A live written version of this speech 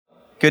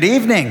Good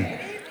evening.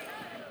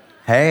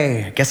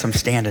 Hey, I guess I'm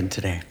standing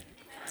today.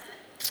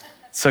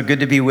 So good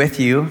to be with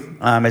you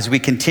as we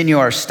continue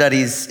our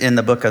studies in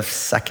the book of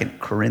 2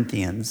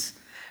 Corinthians.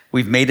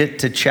 We've made it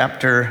to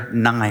chapter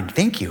 9.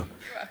 Thank you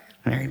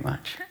very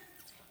much.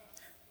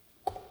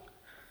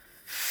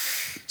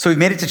 So we've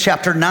made it to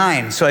chapter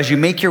 9. So as you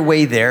make your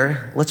way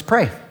there, let's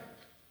pray.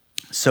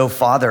 So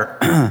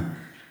Father,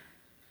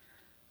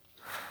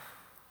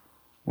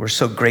 we're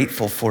so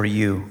grateful for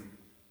you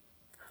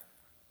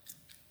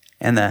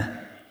and the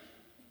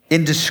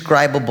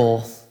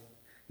indescribable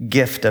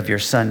gift of your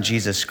Son,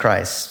 Jesus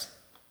Christ,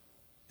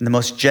 and the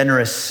most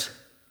generous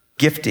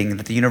gifting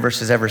that the universe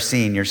has ever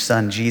seen, your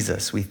Son,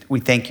 Jesus. We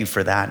thank you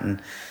for that,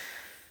 and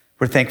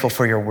we're thankful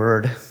for your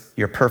word,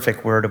 your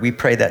perfect word. We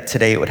pray that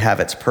today it would have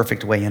its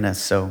perfect way in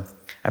us. So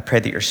I pray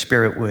that your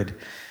Spirit would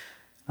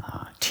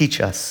teach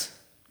us,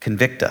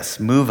 convict us,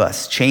 move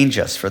us, change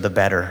us for the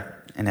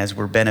better. And as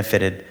we're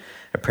benefited,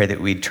 I pray that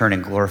we'd turn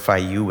and glorify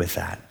you with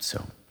that.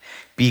 So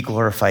be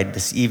glorified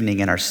this evening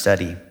in our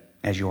study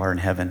as you are in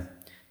heaven.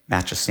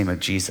 Matchless name of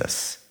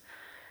Jesus.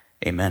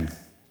 Amen.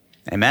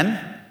 Amen.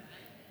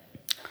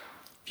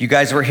 If you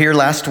guys were here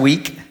last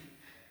week,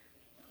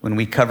 when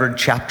we covered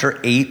chapter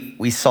 8,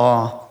 we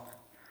saw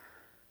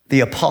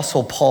the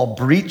Apostle Paul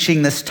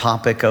breaching this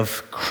topic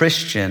of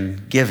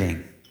Christian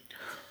giving.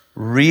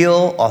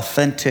 Real,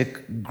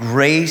 authentic,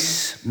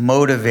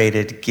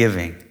 grace-motivated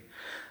giving.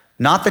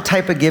 Not the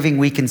type of giving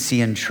we can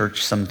see in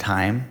church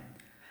sometime,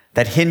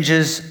 that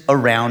hinges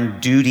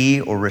around duty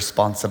or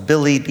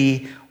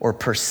responsibility or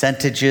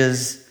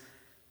percentages,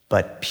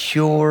 but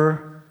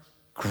pure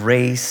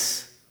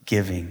grace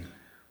giving.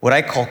 What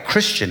I call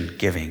Christian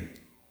giving,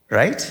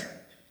 right?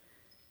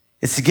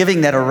 It's the giving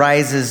that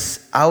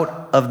arises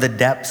out of the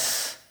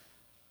depths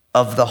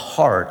of the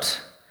heart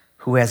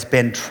who has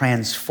been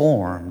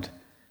transformed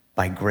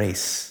by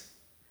grace.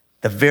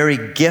 The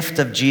very gift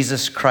of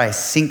Jesus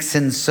Christ sinks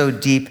in so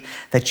deep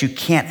that you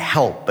can't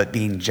help but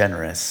being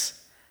generous.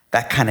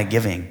 That kind of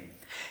giving.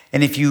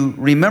 And if you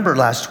remember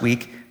last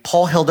week,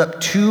 Paul held up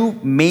two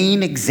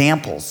main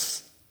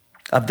examples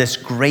of this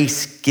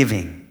grace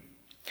giving,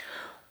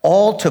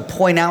 all to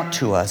point out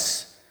to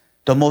us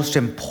the most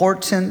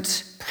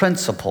important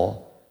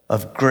principle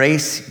of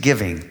grace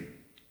giving.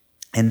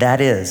 And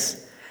that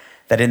is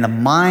that in the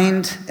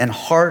mind and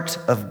heart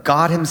of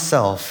God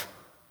himself,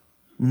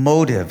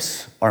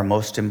 motives are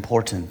most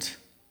important.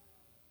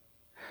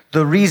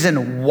 The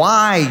reason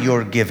why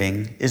you're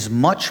giving is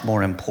much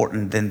more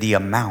important than the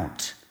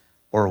amount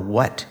or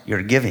what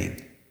you're giving.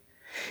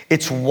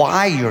 It's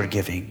why you're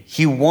giving.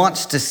 He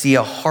wants to see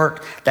a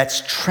heart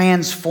that's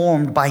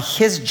transformed by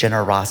his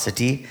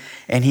generosity,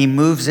 and he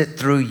moves it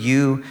through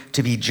you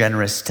to be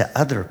generous to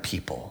other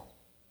people,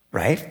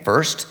 right?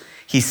 First,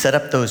 he set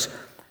up those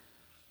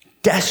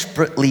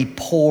desperately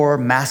poor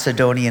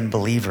Macedonian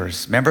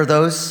believers. Remember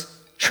those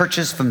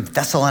churches from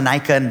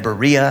Thessalonica and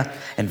Berea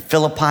and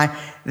Philippi?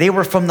 They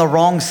were from the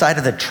wrong side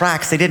of the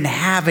tracks. They didn't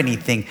have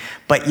anything.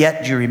 But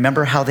yet, do you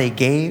remember how they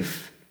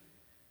gave?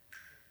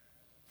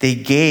 They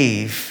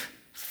gave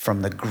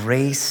from the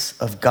grace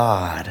of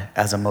God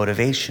as a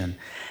motivation.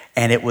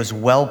 And it was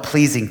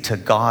well-pleasing to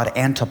God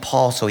and to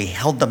Paul, so he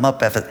held them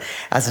up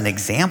as an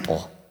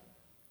example.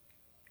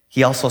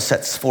 He also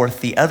sets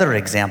forth the other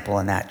example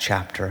in that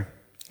chapter.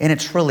 And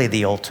it's really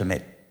the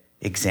ultimate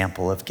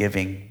example of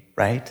giving,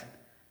 right?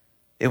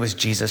 It was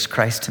Jesus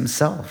Christ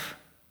himself.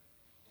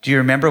 Do you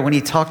remember when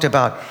he talked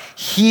about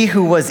he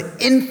who was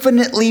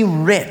infinitely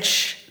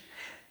rich,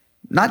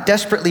 not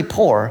desperately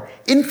poor,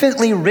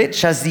 infinitely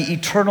rich as the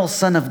eternal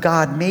Son of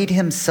God made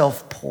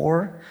himself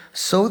poor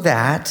so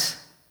that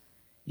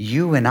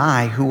you and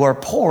I who are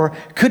poor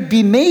could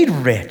be made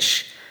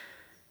rich.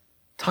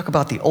 Talk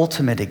about the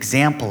ultimate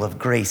example of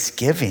grace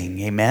giving,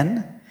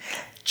 amen?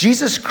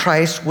 Jesus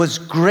Christ was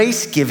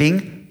grace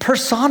giving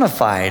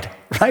personified,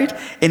 right?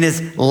 In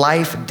his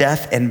life,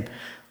 death, and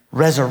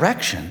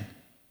resurrection.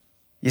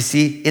 You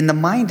see, in the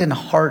mind and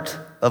heart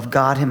of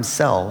God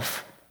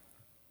himself,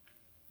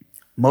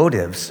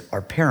 motives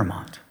are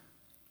paramount.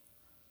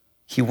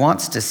 He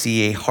wants to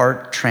see a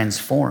heart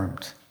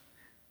transformed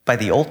by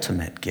the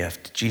ultimate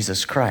gift,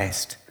 Jesus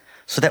Christ,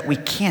 so that we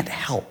can't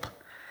help,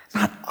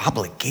 not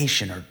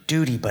obligation or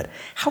duty, but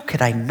how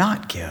could I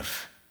not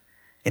give?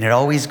 And it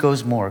always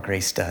goes more,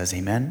 grace does,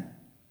 amen?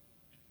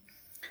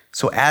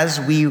 So as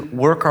we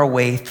work our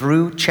way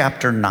through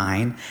chapter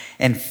 9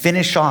 and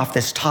finish off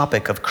this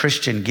topic of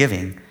Christian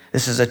giving,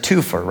 this is a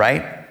twofer,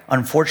 right?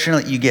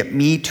 Unfortunately, you get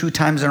me 2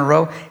 times in a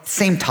row.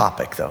 Same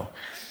topic though,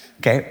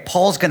 okay?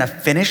 Paul's gonna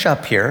finish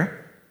up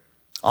here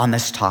on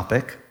this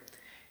topic.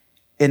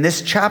 And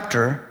this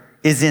chapter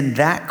is in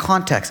that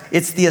context.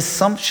 It's the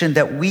assumption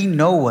that we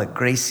know what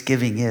grace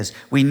giving is.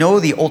 We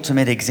know the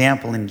ultimate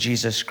example in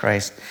Jesus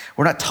Christ.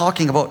 We're not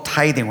talking about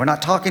tithing. We're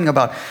not talking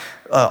about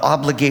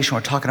obligation.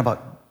 We're talking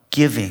about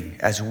giving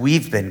as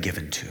we've been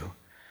given to,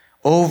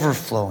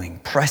 overflowing,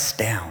 pressed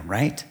down,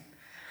 right?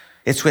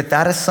 It's with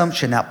that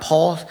assumption that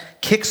Paul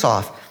kicks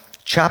off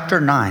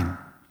chapter 9.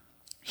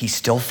 He's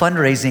still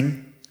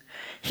fundraising.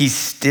 He's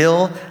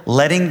still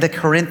letting the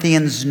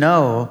Corinthians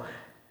know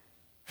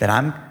that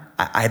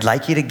I'd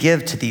like you to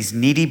give to these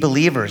needy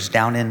believers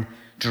down in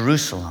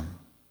Jerusalem.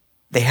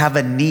 They have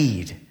a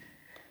need.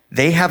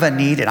 They have a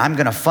need, and I'm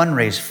going to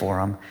fundraise for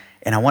them,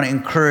 and I want to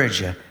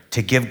encourage you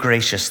to give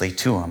graciously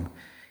to them.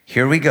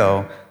 Here we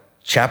go.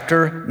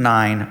 Chapter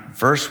 9,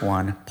 verse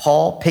 1,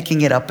 Paul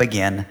picking it up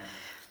again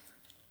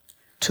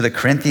to the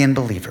Corinthian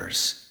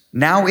believers.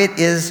 Now it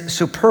is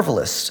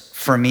superfluous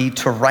for me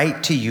to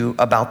write to you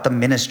about the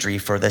ministry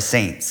for the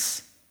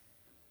saints.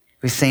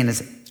 What he's saying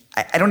is,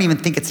 I don't even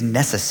think it's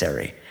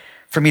necessary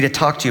for me to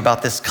talk to you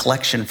about this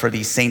collection for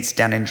these saints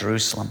down in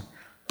Jerusalem,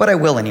 but I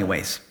will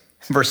anyways.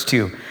 Verse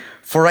 2,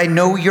 for I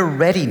know your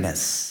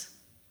readiness,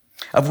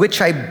 of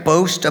which I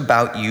boast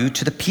about you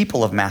to the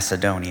people of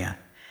Macedonia,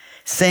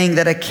 saying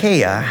that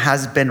Achaia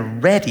has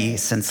been ready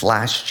since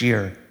last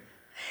year,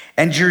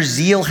 and your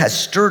zeal has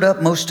stirred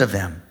up most of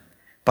them.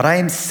 But I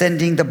am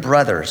sending the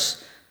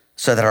brothers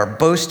so that our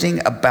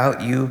boasting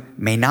about you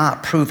may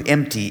not prove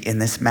empty in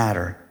this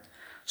matter,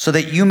 so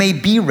that you may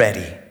be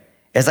ready,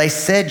 as I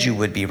said you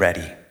would be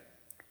ready.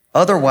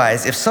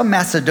 Otherwise, if some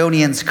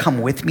Macedonians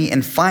come with me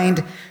and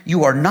find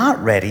you are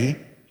not ready,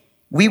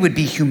 we would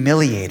be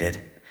humiliated,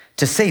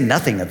 to say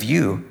nothing of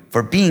you,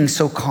 for being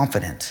so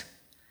confident.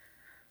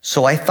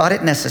 So I thought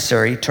it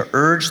necessary to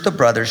urge the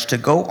brothers to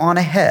go on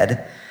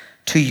ahead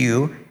to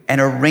you and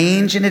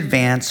arrange in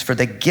advance for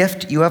the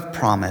gift you have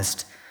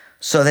promised,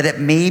 so that it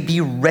may be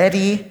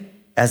ready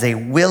as a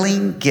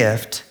willing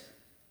gift,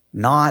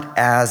 not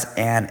as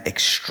an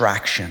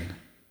extraction.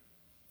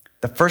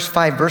 The first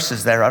 5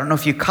 verses there, I don't know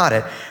if you caught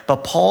it,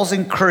 but Paul's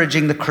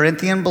encouraging the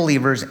Corinthian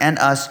believers and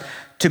us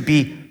to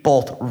be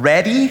both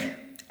ready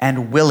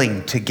and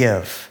willing to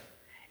give.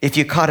 If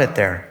you caught it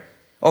there.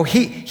 Oh,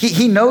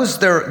 he knows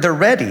they're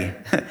ready.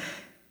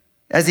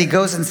 As he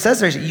goes and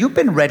says there, you've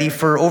been ready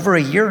for over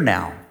a year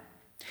now.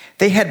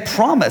 They had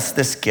promised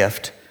this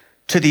gift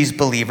to these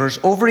believers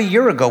over a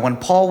year ago when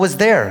Paul was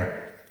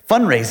there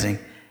fundraising.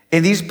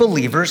 And these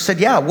believers said,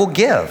 yeah, we'll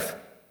give.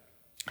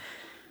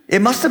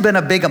 It must have been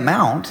a big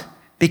amount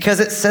because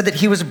it said that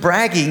he was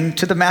bragging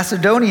to the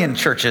Macedonian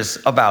churches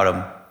about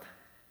him.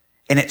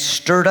 And it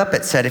stirred up,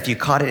 it said, if you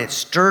caught it, it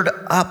stirred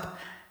up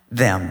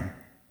them.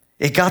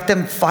 It got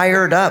them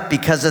fired up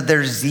because of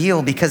their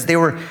zeal, because they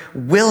were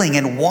willing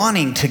and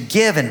wanting to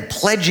give and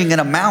pledging an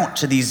amount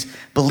to these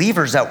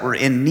believers that were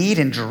in need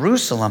in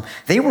Jerusalem.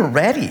 They were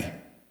ready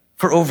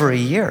for over a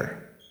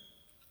year.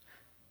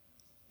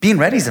 Being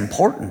ready is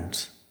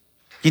important.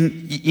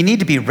 You need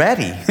to be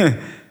ready.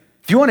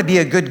 If you want to be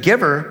a good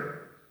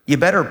giver, you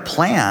better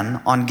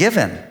plan on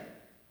giving.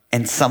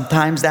 And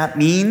sometimes that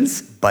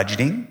means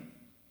budgeting.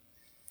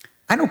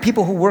 I know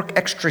people who work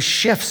extra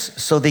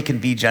shifts so they can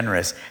be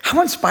generous. How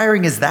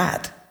inspiring is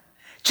that?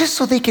 Just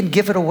so they can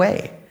give it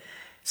away.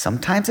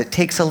 Sometimes it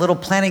takes a little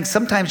planning.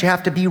 Sometimes you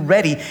have to be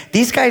ready.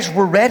 These guys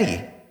were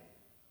ready.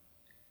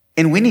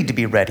 And we need to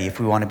be ready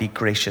if we want to be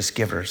gracious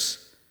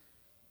givers.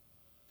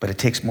 But it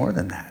takes more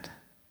than that.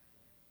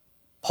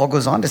 Paul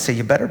goes on to say,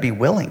 you better be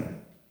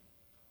willing.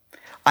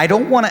 I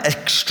don't want to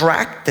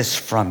extract this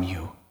from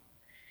you.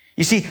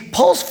 You see,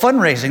 Paul's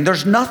fundraising,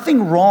 there's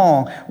nothing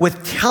wrong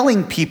with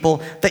telling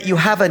people that you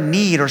have a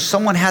need or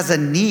someone has a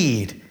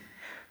need.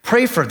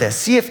 Pray for this.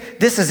 See if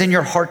this is in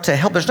your heart to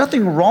help. There's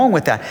nothing wrong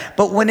with that.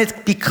 But when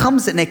it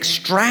becomes an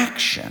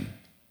extraction,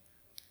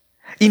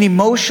 an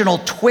emotional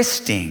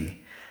twisting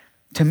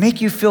to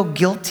make you feel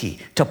guilty,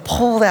 to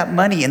pull that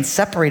money and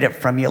separate it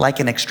from you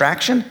like an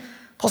extraction,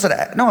 Paul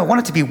said, no, I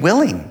want it to be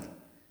willing.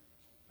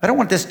 I don't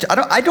want this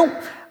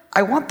to,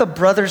 I want the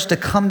brothers to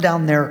come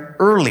down there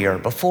earlier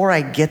before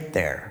I get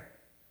there.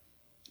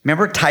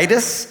 Remember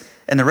Titus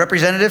and the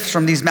representatives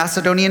from these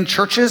Macedonian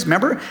churches?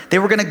 Remember? They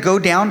were going to go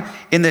down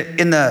in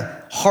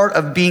the heart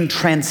of being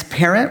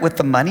transparent with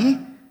the money.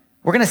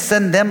 We're going to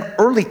send them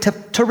early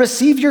to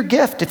receive your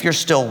gift if you're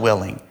still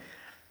willing.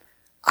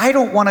 I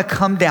don't want to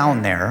come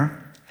down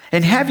there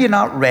and have you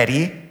not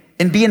ready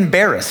and be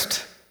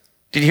embarrassed.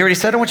 Did you hear what he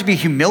said? I want you to be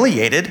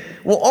humiliated.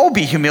 We'll all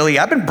be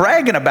humiliated. I've been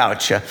bragging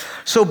about you.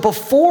 So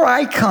before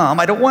I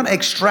come, I don't want to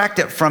extract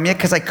it from you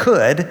because I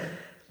could.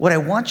 What I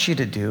want you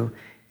to do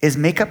is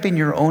make up in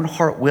your own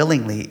heart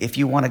willingly if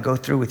you want to go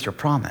through with your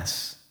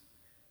promise.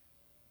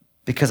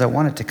 Because I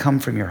want it to come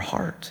from your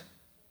heart.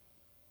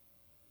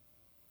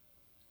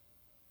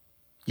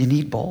 You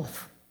need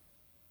both,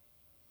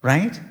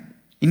 right?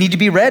 You need to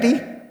be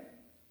ready.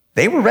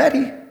 They were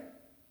ready.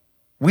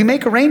 We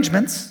make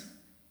arrangements.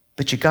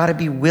 But you got to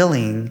be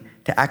willing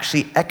to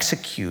actually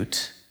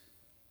execute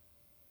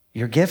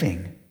your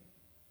giving.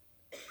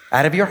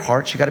 Out of your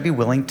heart, you got to be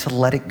willing to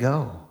let it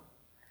go.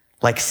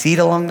 Like seed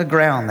along the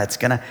ground that's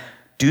going to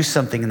do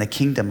something in the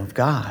kingdom of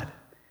God.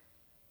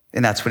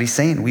 And that's what he's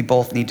saying. We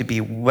both need to be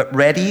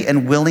ready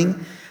and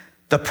willing.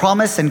 The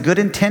promise and good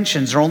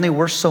intentions are only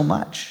worth so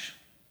much.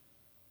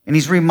 And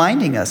he's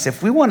reminding us,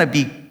 if we want to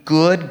be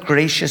good,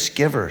 gracious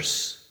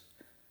givers,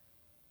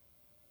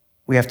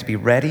 we have to be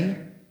ready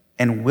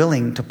and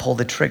willing to pull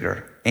the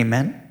trigger.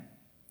 Amen?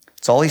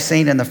 That's all he's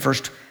saying in the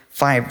first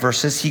 5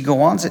 verses, he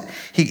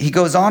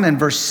goes on in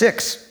verse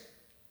 6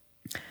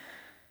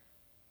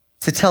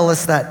 to tell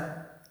us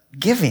that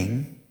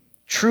giving,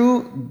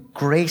 true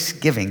grace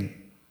giving,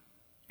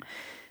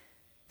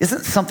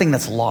 isn't something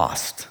that's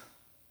lost.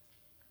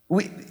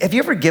 Have you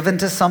ever given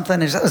to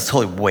something and that was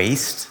totally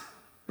waste,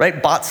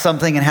 right? Bought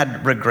something and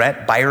had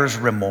regret, buyer's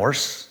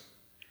remorse?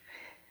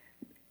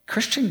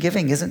 Christian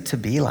giving isn't to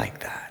be like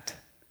that.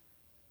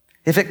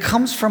 If it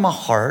comes from a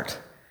heart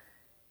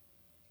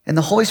and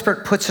the Holy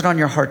Spirit puts it on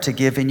your heart to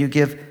give and you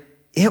give,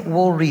 it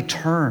will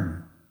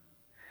return.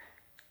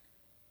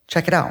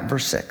 Check it out,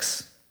 verse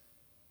 6.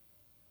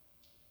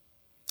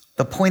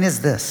 The point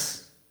is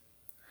this: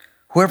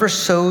 whoever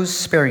sows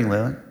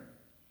sparingly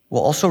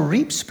will also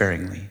reap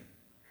sparingly,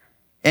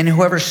 and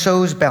whoever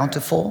sows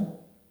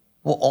bountiful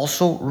will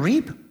also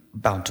reap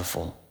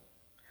bountiful.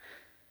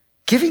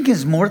 Giving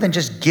is more than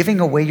just giving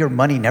away your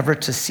money never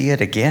to see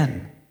it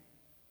again.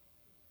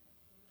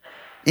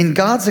 In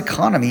God's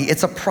economy,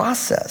 it's a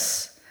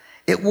process.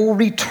 It will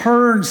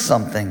return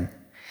something.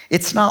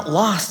 It's not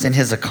lost in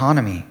his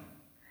economy.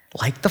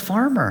 Like the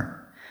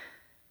farmer,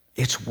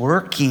 it's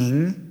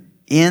working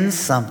in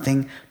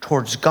something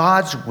towards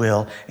God's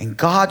will and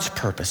God's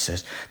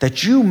purposes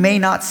that you may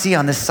not see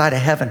on this side of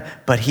heaven,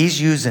 but he's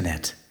using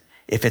it.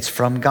 If it's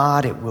from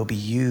God, it will be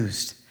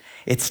used.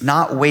 It's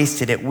not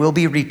wasted. It will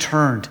be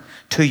returned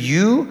to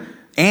you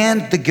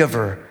and the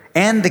giver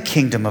and the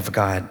kingdom of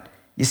God.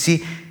 You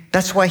see,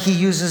 that's why he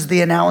uses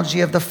the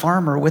analogy of the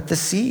farmer with the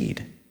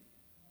seed.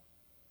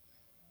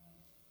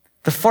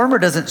 The farmer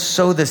doesn't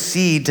sow the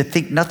seed to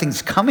think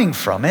nothing's coming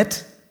from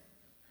it.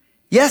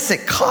 Yes,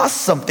 it costs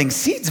something.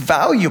 Seed's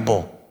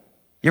valuable.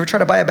 You ever try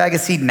to buy a bag of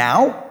seed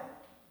now?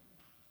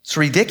 It's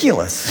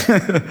ridiculous.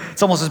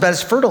 It's almost as bad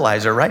as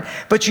fertilizer, right?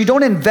 But you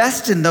don't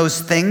invest in those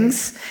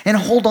things and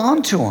hold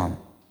on to them.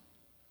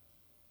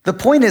 The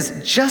point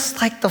is,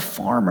 just like the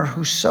farmer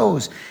who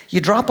sows,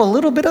 you drop a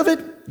little bit of it,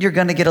 you're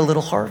going to get a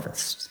little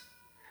harvest.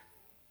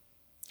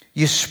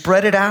 You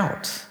spread it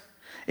out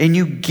and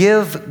you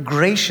give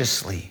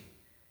graciously.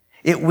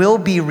 It will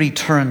be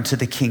returned to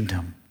the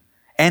kingdom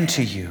and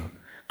to you.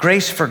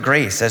 Grace for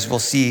grace, as we'll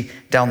see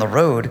down the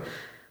road.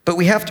 But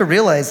we have to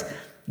realize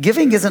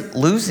giving isn't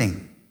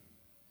losing.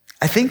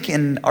 I think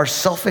in our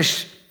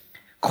selfish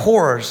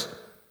cores,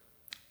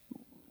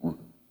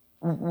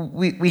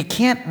 we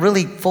can't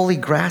really fully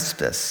grasp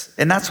this.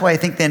 And that's why I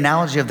think the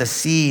analogy of the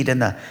seed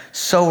and the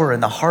sower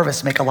and the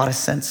harvest make a lot of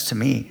sense to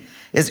me,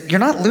 is you're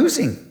not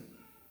losing.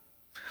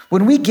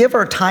 When we give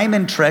our time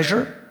and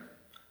treasure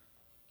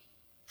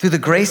through the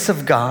grace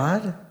of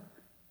God,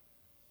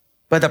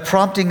 by the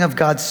prompting of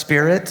God's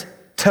Spirit,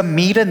 to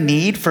meet a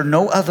need for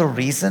no other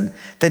reason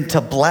than to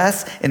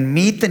bless and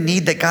meet the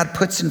need that God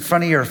puts in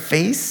front of your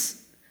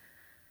face,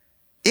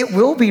 it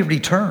will be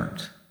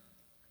returned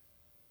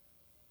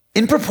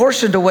in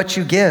proportion to what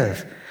you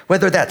give,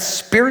 whether that's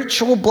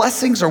spiritual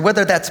blessings or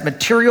whether that's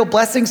material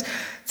blessings.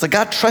 So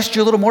God trusts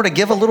you a little more to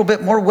give a little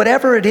bit more,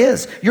 whatever it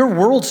is, your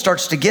world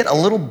starts to get a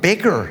little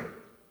bigger.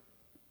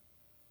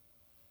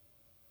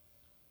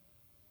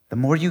 The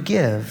more you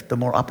give, the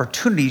more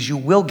opportunities you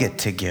will get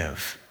to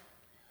give,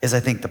 is I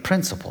think the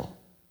principle.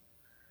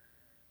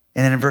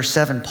 And then in verse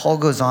 7, Paul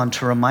goes on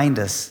to remind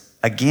us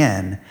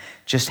again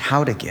just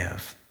how to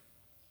give.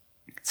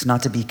 It's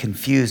not to be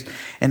confused.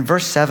 And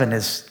verse 7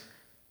 is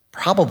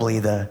probably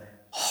the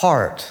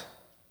heart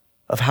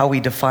of how we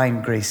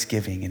define grace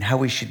giving and how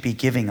we should be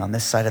giving on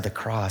this side of the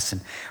cross and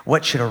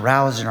what should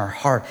arouse in our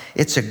heart.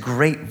 It's a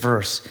great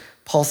verse.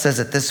 Paul says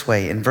it this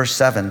way in verse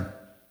 7.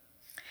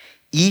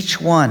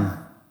 Each one,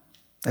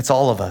 that's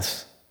all of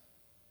us,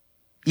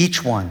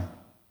 each one,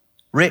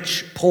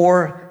 rich,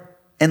 poor,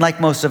 and like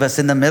most of us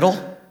in the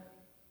middle,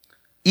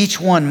 each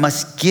one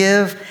must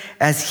give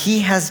as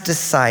he has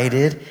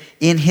decided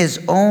in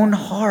his own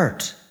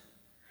heart,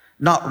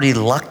 not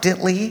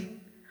reluctantly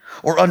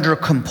or under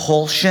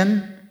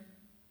compulsion.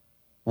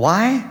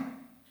 Why?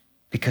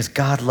 Because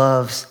God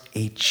loves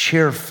a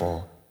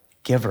cheerful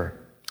giver.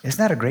 Isn't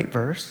that a great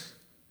verse?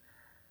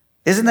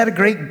 Isn't that a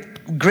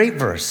great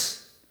verse?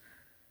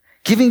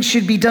 Giving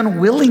should be done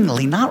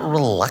willingly, not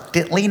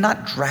reluctantly,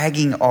 not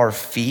dragging our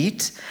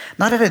feet,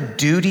 not out of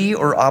duty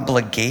or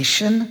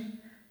obligation.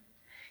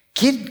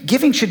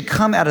 Giving should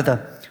come out of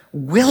the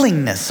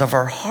willingness of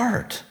our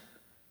heart,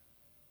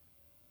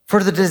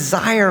 for the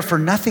desire for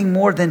nothing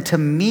more than to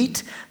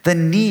meet the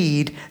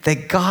need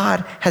that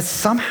God has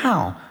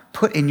somehow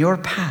put in your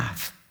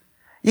path.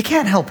 You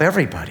can't help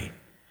everybody,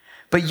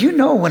 but you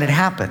know when it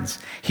happens.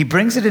 He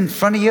brings it in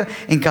front of you,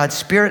 and God's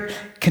Spirit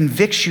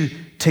convicts you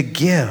to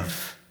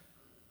give.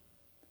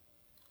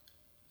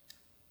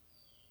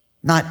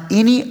 Not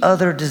any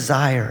other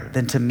desire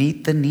than to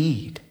meet the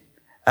need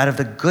out of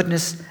the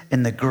goodness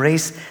and the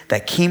grace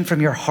that came from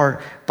your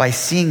heart by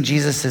seeing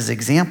Jesus'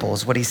 example,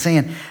 is what he's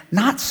saying.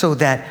 Not so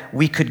that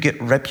we could get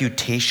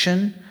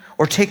reputation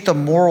or take the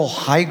moral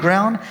high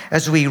ground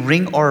as we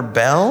ring our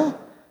bell,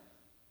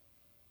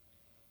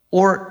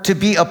 or to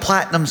be a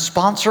platinum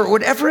sponsor,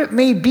 whatever it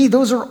may be.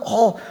 Those are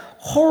all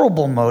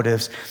horrible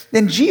motives.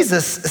 And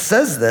Jesus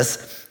says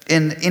this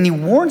And he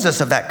warns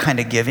us of that kind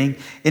of giving.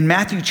 In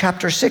Matthew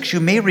chapter 6, you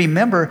may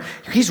remember,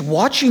 he's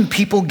watching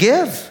people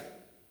give.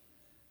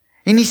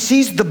 And he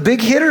sees the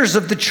big hitters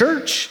of the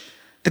church,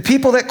 the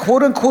people that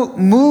quote unquote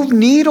move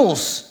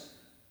needles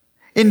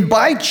and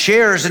buy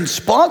chairs and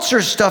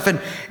sponsor stuff.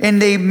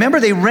 And they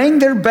rang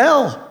their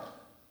bell.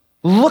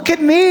 Look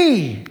at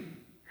me.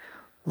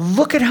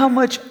 Look at how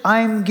much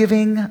I'm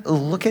giving.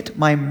 Look at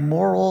my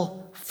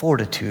moral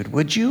fortitude.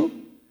 Would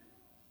you?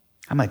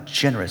 I'm a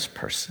generous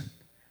person.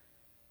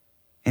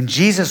 And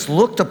Jesus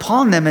looked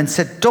upon them and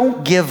said,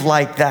 don't give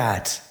like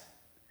that.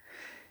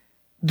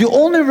 The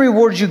only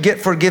reward you get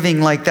for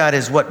giving like that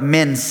is what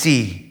men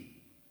see.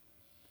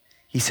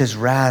 He says,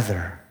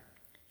 rather,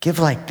 give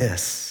like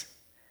this.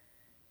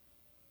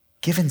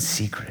 Give in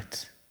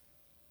secret.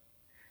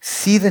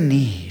 See the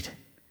need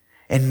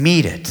and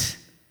meet it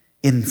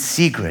in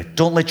secret.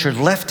 Don't let your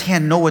left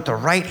hand know what the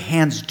right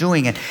hand's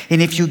doing. And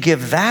if you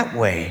give that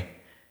way,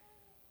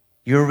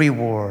 your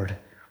reward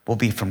will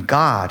be from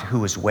God,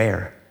 who is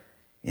where?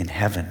 In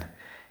heaven.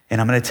 And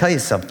I'm going to tell you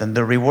something.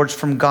 The rewards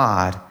from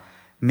God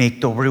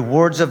make the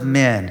rewards of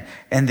men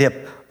and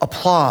the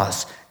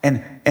applause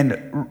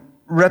and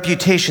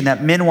reputation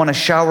that men want to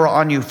shower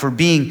on you for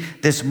being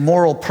this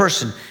moral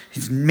person,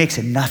 it makes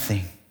it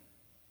nothing.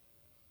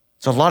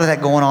 So a lot of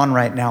that going on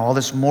right now, all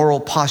this moral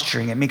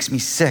posturing, it makes me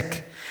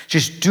sick.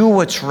 Just do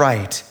what's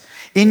right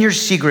in your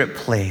secret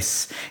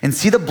place and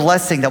see the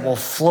blessing that will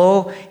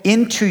flow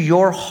into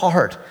your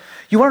heart.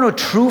 You want to know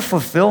true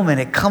fulfillment?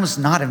 It comes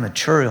not in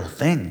material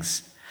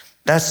things.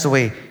 That's the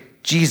way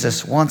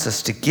Jesus wants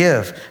us to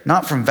give,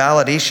 not from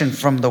validation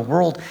from the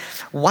world.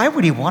 Why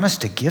would he want us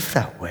to give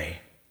that way?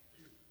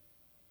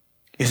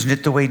 Isn't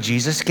it the way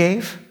Jesus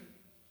gave?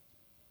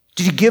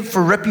 Did he give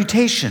for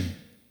reputation?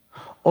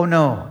 Oh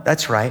no,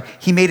 that's right.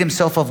 He made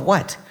himself of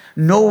what?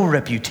 No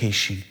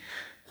reputation.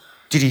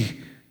 Did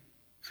he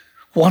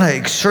want to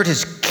exert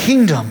his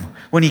kingdom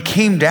when he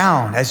came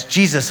down as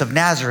Jesus of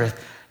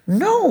Nazareth?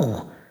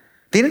 No.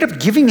 They ended up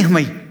giving him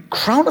a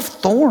crown of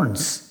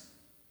thorns,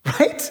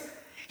 right?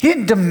 He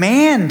didn't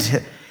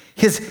demand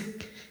his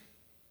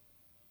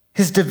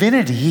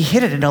divinity. He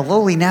hid it in a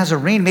lowly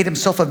Nazarene, made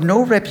himself of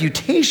no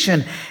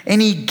reputation,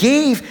 and he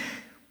gave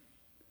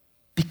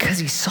because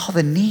he saw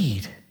the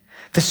need,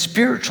 the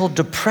spiritual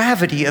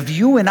depravity of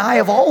you and I,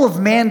 of all of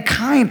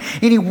mankind,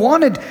 and he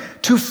wanted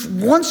to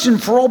once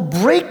and for all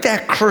break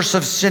that curse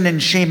of sin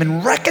and shame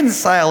and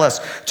reconcile us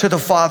to the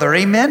Father,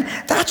 amen?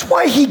 That's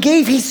why he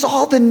gave. He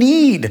saw the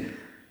need.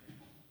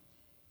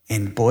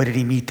 And boy, did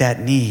he meet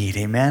that need,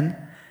 amen?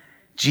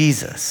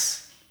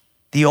 Jesus,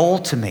 the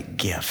ultimate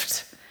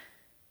gift,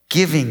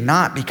 giving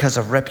not because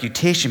of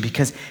reputation,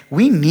 because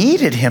we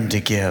needed him to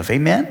give,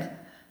 amen?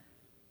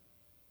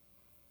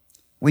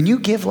 When you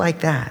give like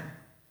that,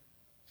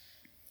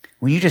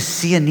 when you just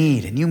see a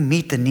need and you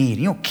meet the need,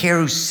 you don't care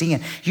who's seeing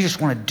it, you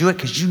just want to do it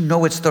because you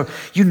know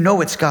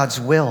it's God's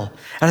will.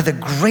 Out of the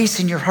grace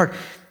in your heart,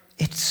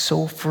 it's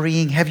so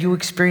freeing. Have you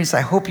experienced,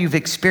 I hope you've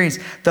experienced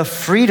the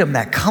freedom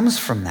that comes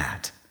from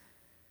that.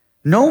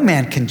 No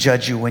man can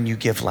judge you when you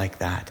give like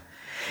that.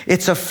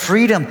 It's a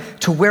freedom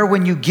to where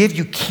when you give,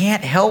 you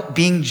can't help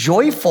being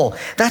joyful.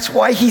 That's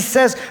why he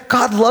says,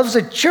 God loves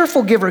a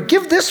cheerful giver.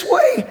 Give this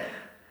way,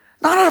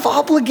 not out of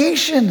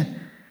obligation.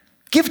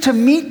 Give to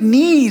meet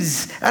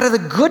needs out of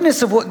the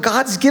goodness of what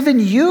God's given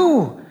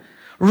you.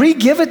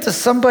 Re-give it to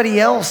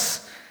somebody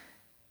else.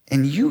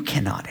 And you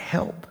cannot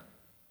help.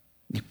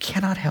 You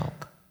cannot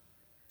help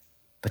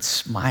but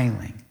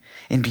smiling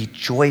and be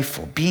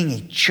joyful, being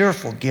a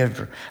cheerful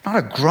giver, not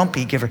a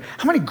grumpy giver.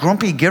 How many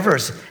grumpy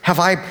givers have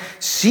I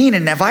seen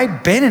and have I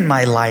been in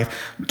my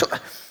life?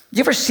 You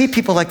ever see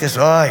people like this?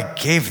 Oh, I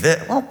gave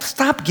this. Well,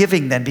 stop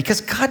giving then,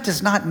 because God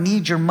does not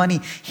need your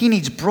money. He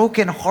needs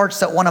broken hearts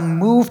that want to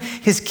move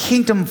his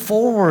kingdom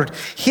forward.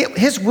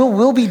 His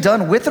will be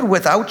done with or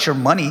without your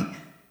money.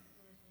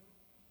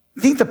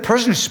 You think the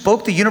person who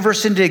spoke the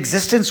universe into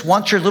existence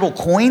wants your little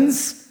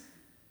coins?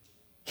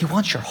 He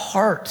wants your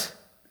heart.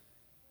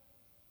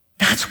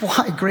 That's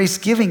why grace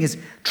giving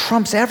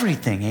trumps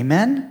everything,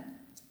 amen?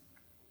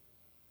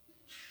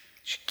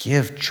 You should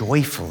give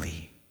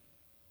joyfully.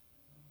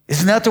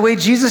 Isn't that the way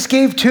Jesus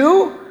gave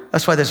too?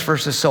 That's why this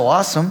verse is so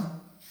awesome.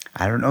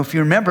 I don't know if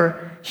you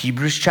remember,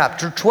 Hebrews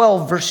chapter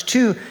 12, verse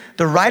 2.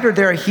 The writer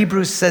there at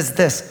Hebrews says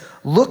this,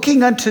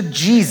 looking unto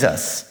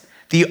Jesus,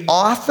 the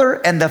author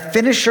and the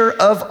finisher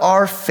of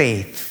our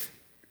faith,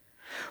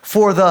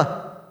 for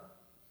the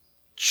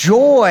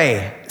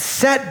joy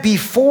set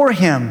before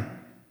him.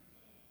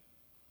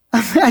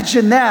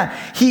 Imagine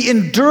that. He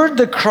endured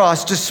the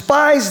cross,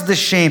 despised the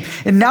shame,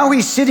 and now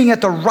he's sitting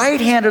at the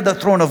right hand of the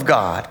throne of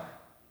God.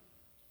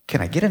 Can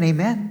I get an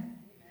amen?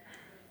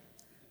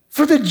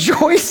 For the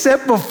joy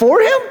set before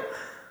him?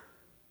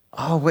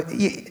 Oh,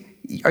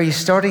 are you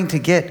starting to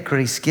get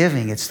grace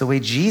giving? It's the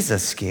way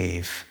Jesus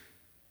gave.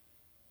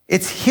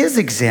 It's his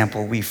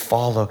example we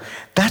follow.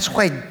 That's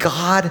why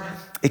God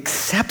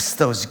accepts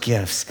those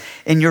gifts,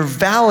 and you're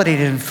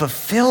validated and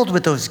fulfilled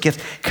with those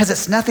gifts, because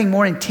it's nothing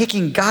more than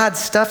taking God's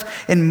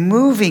stuff and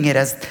moving it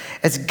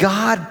as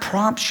God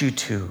prompts you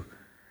to.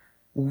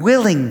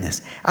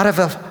 willingness, out of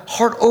a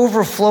heart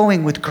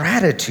overflowing with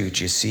gratitude,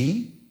 you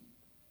see.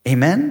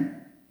 Amen?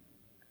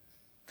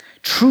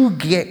 True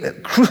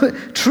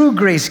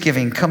grace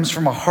giving comes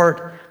from a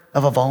heart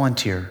of a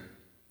volunteer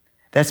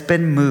that's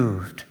been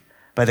moved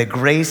by the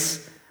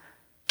grace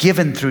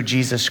given through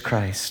Jesus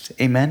Christ.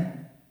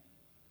 Amen?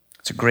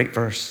 It's a great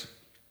verse.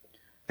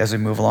 As we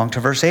move along to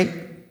verse 8,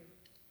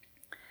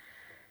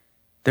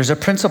 there's a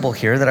principle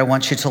here that I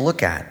want you to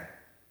look at.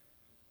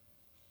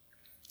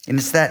 And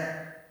it's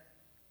that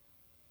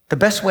the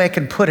best way I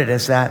can put it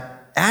is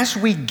that as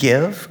we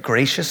give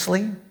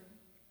graciously,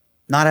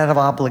 not out of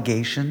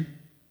obligation,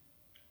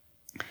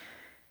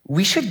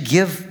 we should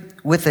give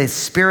with a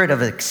spirit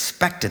of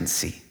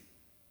expectancy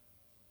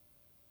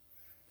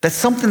that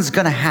something's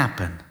going to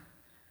happen,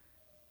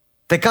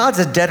 that God's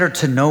a debtor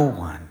to no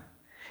one.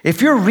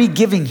 If you're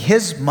re-giving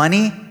his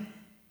money,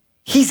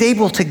 he's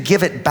able to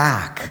give it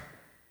back.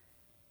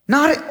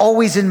 Not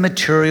always in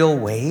material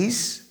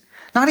ways,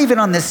 not even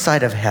on this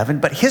side of heaven,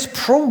 but his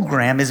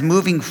program is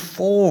moving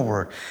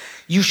forward.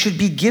 You should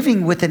be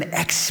giving with an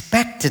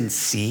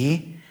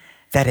expectancy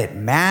that it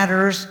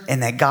matters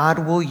and that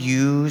God will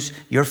use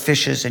your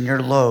fishes and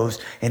your loaves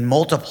and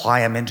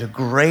multiply them into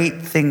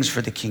great things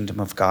for the kingdom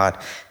of God.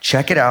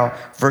 Check it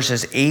out,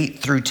 verses 8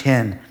 through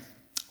 10.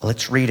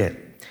 Let's read it.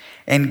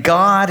 And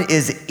God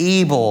is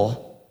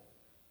able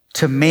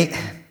to make...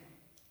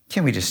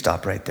 Can we just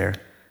stop right there?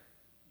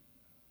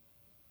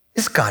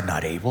 Is God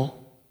not able?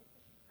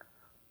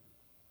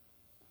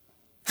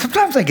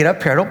 Sometimes I get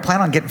up here, I don't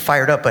plan on getting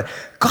fired up, but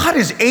God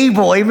is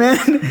able,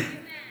 amen?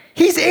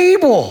 He's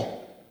able.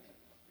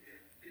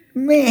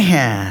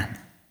 Man,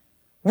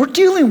 we're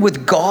dealing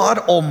with God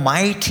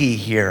Almighty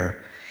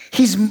here.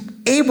 He's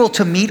able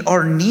to meet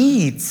our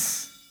needs.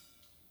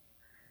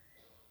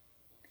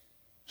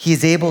 He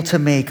is able to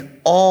make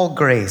all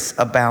grace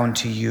abound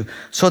to you,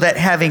 so that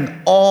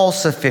having all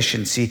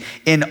sufficiency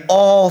in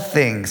all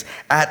things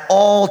at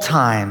all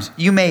times,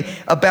 you may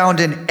abound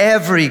in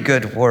every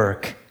good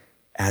work.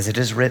 As it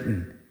is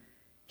written,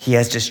 he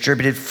has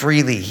distributed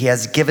freely, he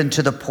has given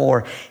to the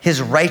poor,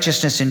 his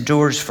righteousness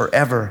endures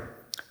forever.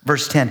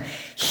 Verse 10,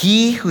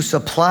 he who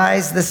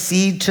supplies the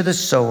seed to the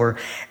sower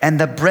and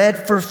the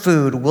bread for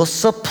food will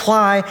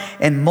supply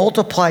and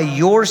multiply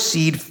your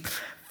seed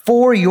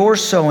for your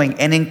sowing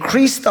and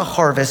increase the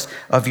harvest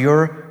of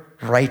your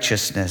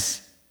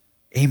righteousness.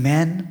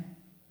 Amen.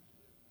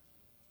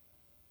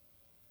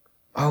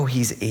 Oh,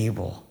 he's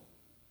able.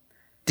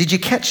 Did you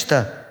catch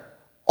the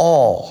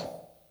all?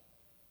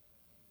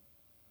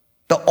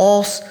 The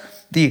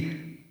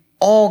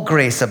all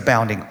grace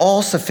abounding,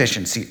 all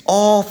sufficiency,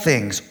 all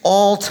things,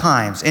 all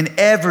times, in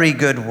every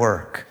good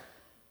work.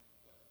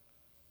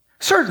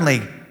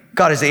 Certainly,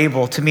 God is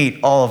able to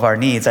meet all of our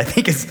needs. I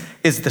think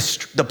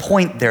is the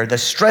point there, the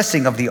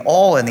stressing of the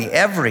all and the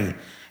every.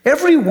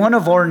 Every one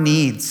of our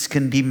needs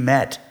can be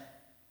met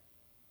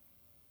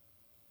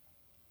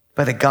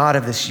by the God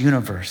of this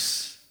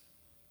universe,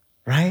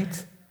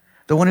 right?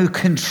 The one who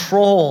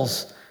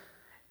controls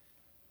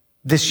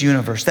this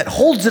universe, that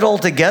holds it all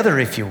together,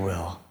 if you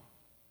will.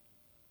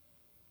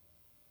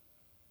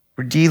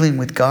 We're dealing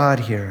with God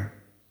here.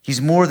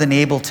 He's more than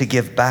able to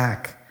give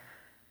back.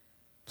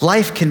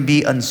 Life can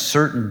be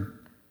uncertain.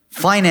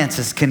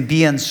 Finances can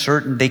be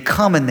uncertain. They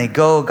come and they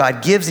go.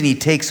 God gives and he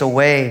takes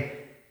away.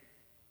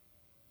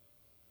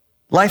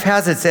 Life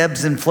has its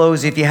ebbs and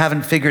flows if you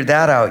haven't figured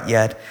that out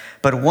yet.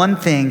 But one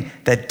thing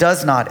that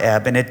does not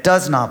ebb and it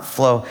does not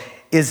flow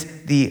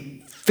is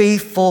the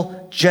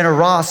faithful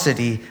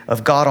generosity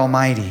of God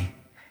Almighty.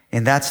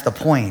 And that's the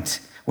point.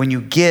 When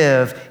you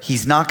give,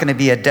 he's not going to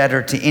be a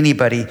debtor to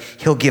anybody.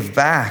 He'll give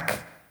back.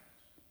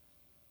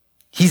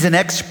 He's an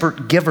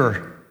expert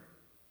giver.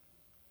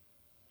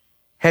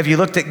 Have you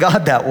looked at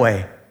God that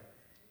way?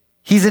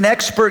 He's an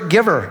expert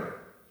giver.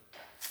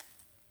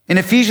 In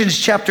Ephesians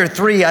chapter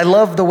 3, I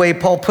love the way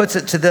Paul puts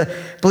it to the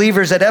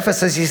believers at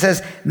Ephesus. He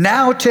says,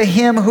 now to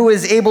him who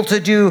is able to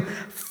do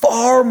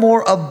far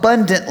more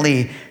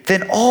abundantly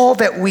than all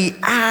that we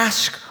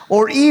ask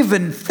or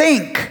even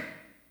think.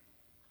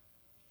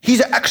 He's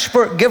an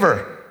expert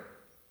giver.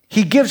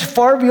 He gives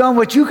far beyond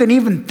what you can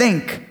even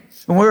think.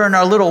 And we're in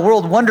our little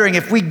world wondering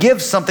if we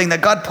give something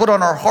that God put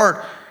on our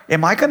heart,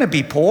 am I going to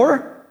be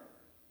poor?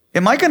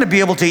 Am I going to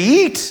be able to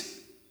eat?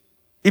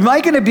 Am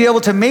I going to be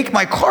able to make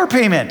my car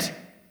payment?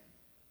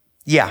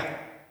 Yeah.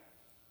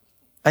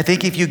 I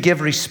think if you give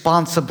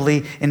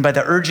responsibly and by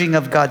the urging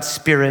of God's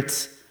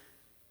Spirit,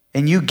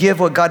 and you give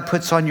what God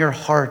puts on your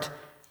heart,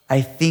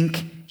 I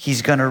think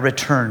he's going to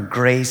return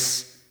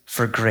grace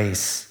for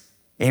grace.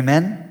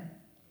 Amen?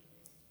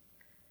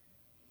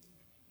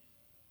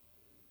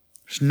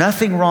 There's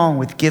nothing wrong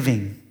with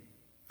giving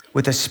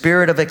with a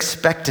spirit of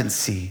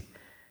expectancy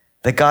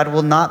that God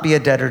will not be a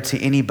debtor to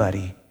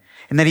anybody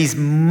and that he's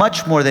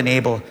much more than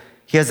able.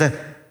 He has a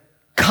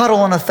cattle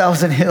on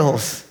 1,000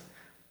 hills,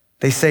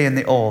 they say in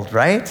the old,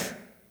 right?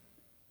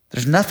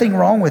 There's nothing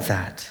wrong with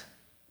that.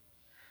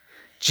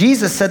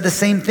 Jesus said the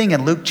same thing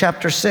in Luke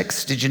chapter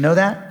 6. Did you know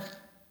that?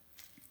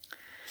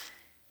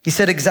 He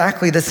said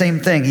exactly the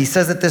same thing. He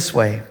says it this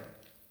way.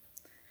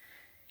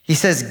 He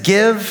says,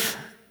 give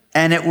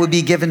and it will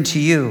be given to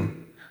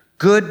you.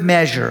 Good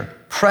measure,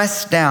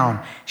 pressed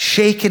down,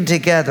 shaken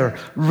together,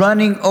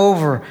 running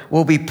over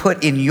will be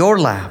put in your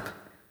lap.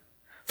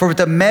 For with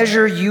the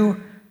measure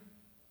you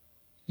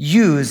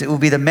use, it will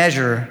be the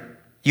measure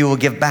you will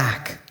give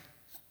back.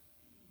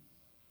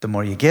 The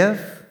more you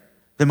give,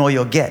 the more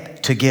you'll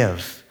get to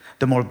give.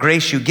 The more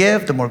grace you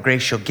give, the more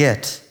grace you'll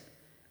get.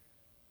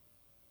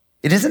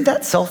 And isn't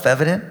that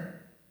self-evident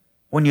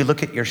when you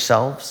look at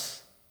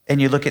yourselves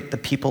and you look at the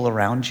people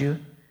around you?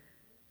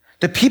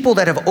 The people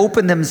that have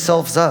opened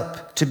themselves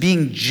up to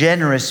being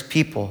generous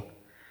people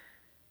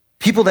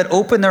that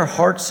open their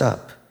hearts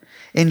up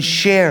and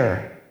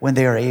share when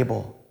they are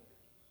able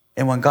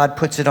and when God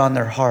puts it on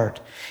their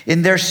heart.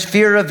 In their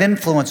sphere of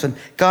influence, when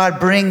God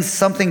brings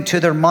something to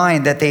their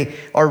mind that they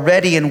are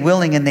ready and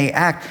willing and they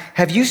act.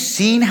 Have you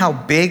seen how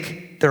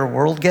big their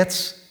world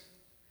gets?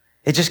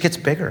 It just gets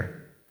bigger.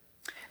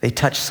 They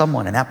touch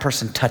someone and that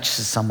person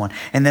touches someone.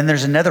 And then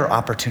there's another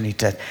opportunity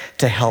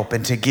to help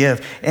and to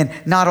give. And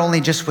not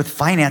only just with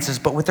finances,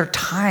 but with their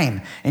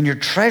time and your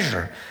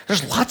treasure.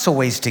 There's lots of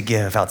ways to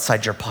give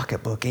outside your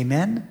pocketbook.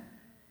 Amen?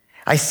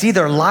 I see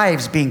their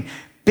lives being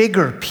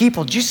bigger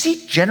people. Do you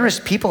see generous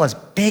people as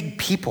big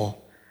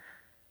people?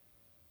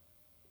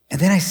 And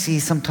then I see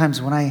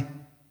sometimes when I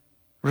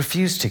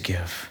refuse to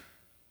give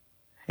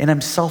and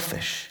I'm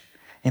selfish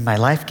and my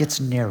life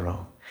gets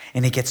narrow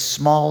and it gets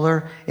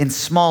smaller and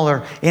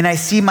smaller, and I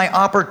see my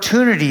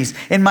opportunities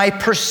and my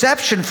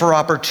perception for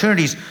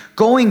opportunities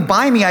going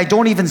by me. I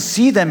don't even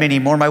see them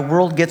anymore. My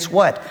world gets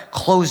what?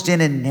 Closed in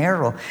and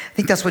narrow. I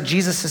think that's what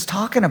Jesus is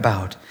talking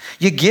about.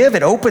 You give,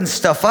 it opens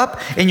stuff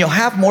up, and you'll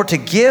have more to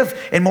give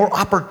and more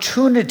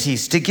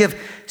opportunities to give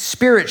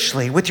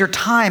spiritually, with your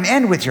time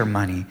and with your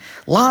money.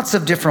 Lots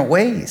of different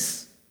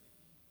ways.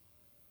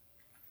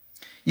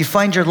 You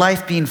find your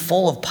life being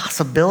full of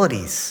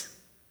possibilities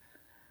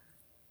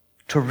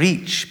to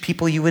reach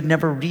people you would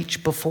never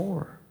reach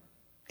before.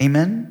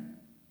 Amen?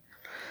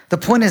 The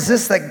point is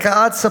this, that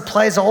God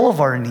supplies all of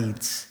our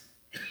needs.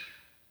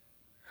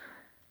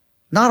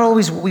 Not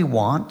always what we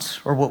want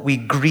or what we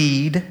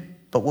greed,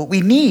 but what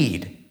we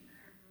need,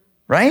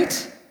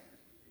 right?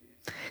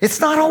 It's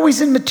not always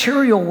in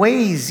material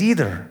ways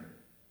either.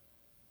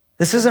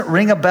 This isn't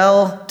ring a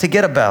bell to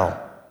get a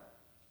bell.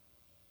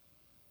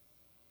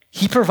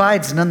 He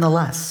provides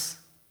nonetheless.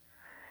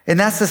 And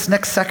that's this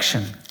next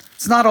section.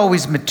 It's not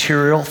always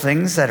material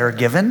things that are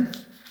given,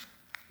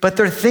 but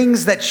they're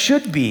things that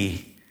should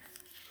be.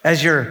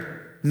 As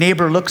your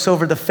neighbor looks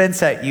over the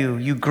fence at you,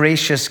 you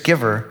gracious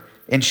giver,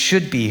 and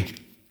should be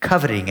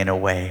coveting in a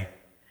way.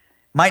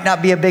 Might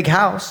not be a big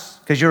house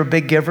because you're a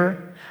big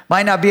giver.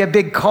 Might not be a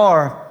big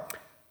car,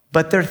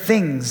 but they're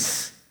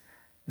things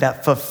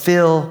that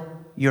fulfill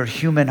your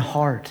human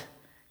heart.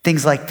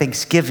 Things like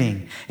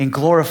thanksgiving and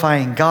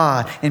glorifying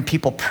God and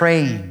people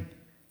praying.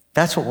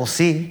 That's what we'll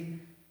see.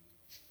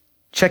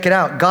 Check it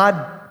out.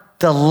 God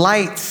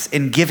delights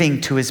in giving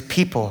to his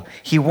people.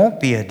 He won't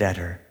be a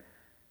debtor.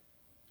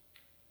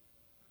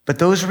 But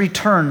those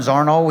returns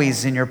aren't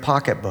always in your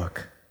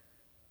pocketbook.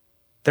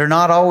 They're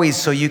not always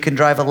so you can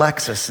drive a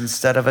Lexus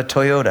instead of a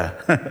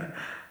Toyota.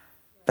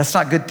 That's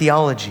not good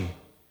theology.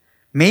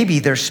 Maybe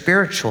they're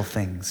spiritual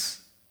things.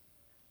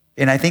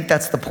 And I think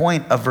that's the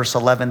point of verse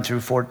 11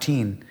 through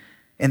 14.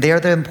 And they are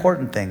the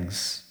important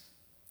things.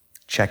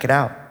 Check it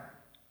out.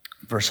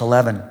 Verse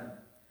 11.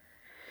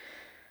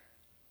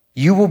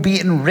 You will be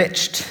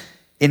enriched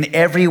in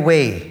every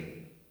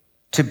way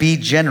to be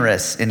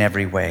generous in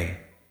every way,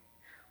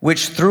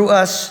 which through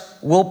us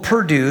will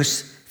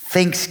produce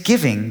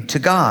thanksgiving to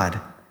God.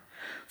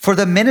 For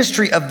the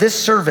ministry of this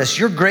service,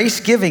 your grace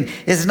giving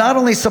is not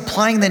only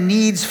supplying the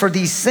needs for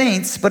these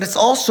saints, but it's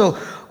also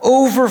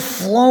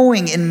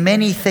overflowing in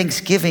many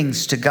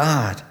thanksgivings to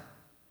God.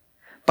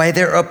 By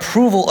their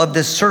approval of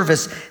this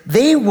service,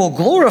 they will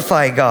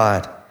glorify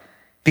God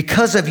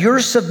because of your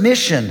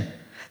submission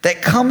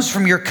that comes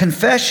from your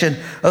confession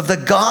of the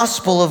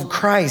gospel of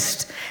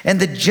Christ and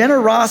the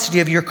generosity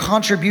of your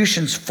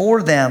contributions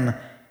for them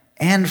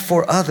and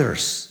for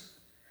others,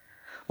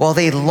 while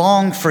they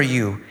long for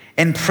you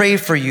and pray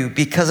for you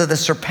because of the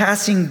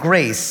surpassing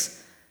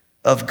grace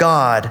of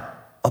God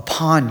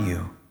upon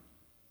you.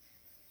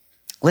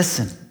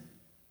 Listen,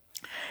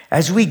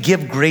 as we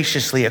give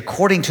graciously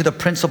according to the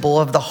principle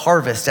of the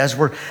harvest, as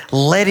we're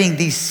letting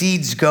these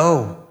seeds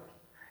go,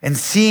 and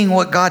seeing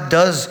what God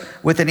does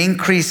with an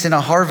increase in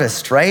a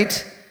harvest,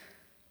 right?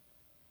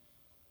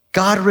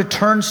 God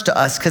returns to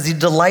us because he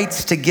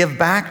delights to give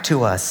back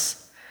to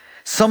us.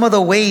 Some of the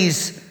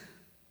ways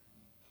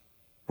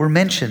were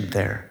mentioned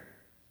there.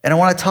 And I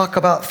want to talk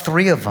about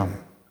 3 of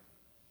them.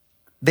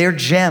 They're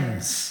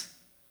gems.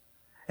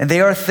 And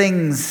they are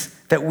things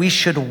that we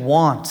should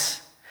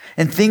want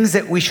and things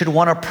that we should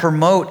want to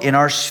promote in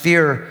our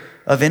sphere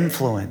of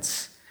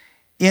influence,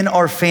 in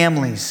our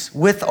families,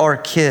 with our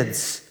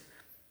kids,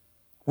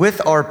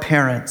 with our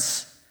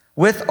parents,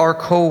 with our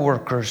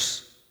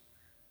co-workers,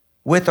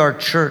 with our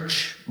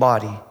church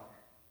body.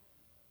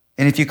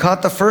 And if you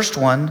caught the first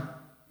one,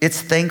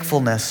 it's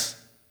thankfulness.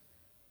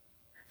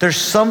 There's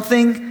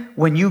something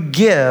when you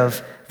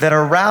give that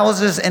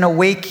arouses and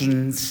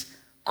awakens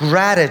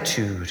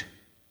gratitude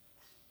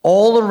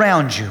all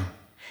around you,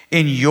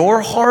 in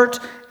your heart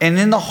and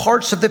in the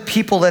hearts of the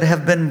people that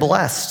have been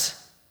blessed.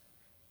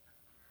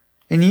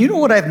 And you know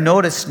what I've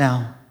noticed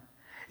now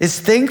is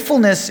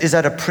thankfulness is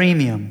at a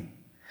premium.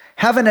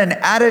 Having an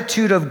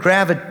attitude of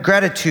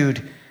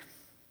gratitude,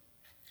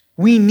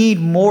 we need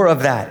more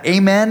of that.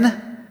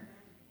 Amen?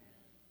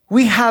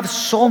 We have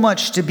so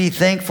much to be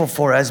thankful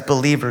for as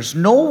believers.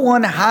 No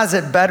one has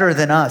it better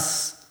than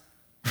us,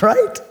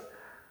 right?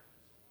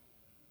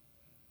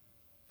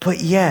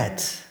 But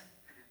yet,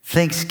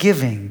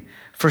 Thanksgiving,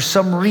 for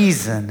some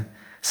reason,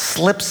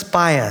 slips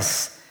by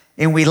us,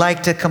 and we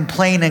like to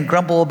complain and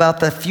grumble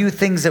about the few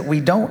things that we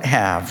don't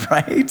have,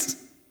 right?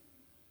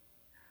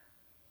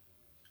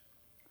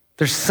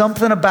 There's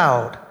something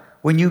about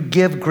when you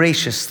give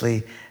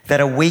graciously that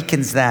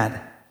awakens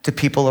that to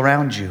people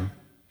around you.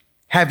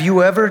 Have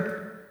you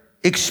ever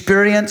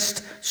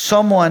experienced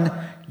someone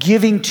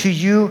giving to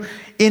you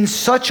in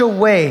such a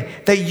way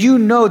that you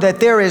know that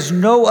there is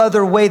no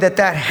other way that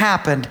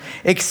happened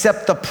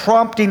except the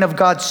prompting of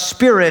God's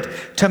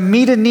Spirit to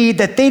meet a need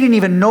that they didn't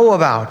even know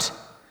about?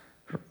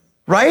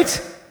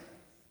 Right?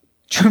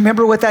 Do you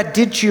remember what that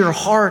did to your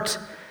heart?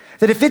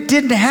 That if it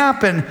didn't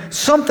happen,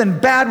 something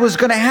bad was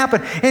going to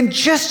happen. And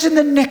just in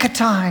the nick of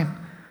time,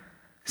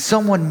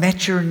 someone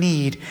met your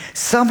need.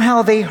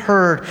 Somehow they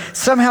heard.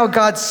 Somehow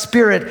God's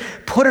Spirit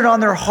put it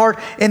on their heart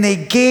and they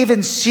gave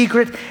in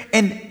secret,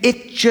 and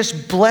it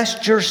just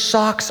blessed your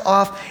socks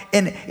off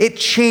and it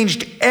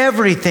changed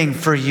everything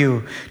for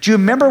you. Do you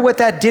remember what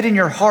that did in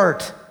your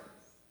heart?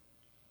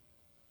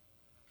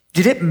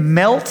 Did it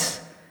melt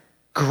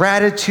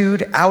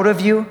gratitude out of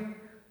you?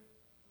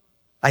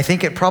 I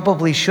think it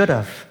probably should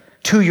have.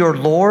 To your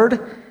Lord,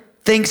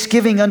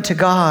 thanksgiving unto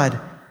God.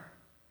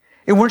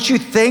 And weren't you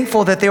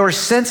thankful that they were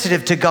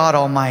sensitive to God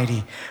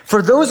Almighty?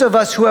 For those of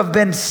us who have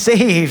been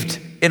saved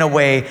in a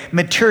way,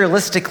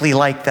 materialistically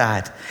like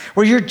that,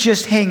 where you're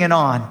just hanging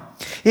on.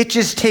 It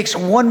just takes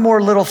one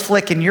more little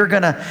flick and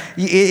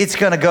it's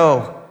gonna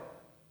go.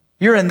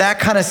 You're in that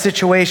kind of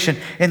situation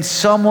and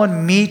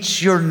someone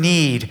meets your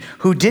need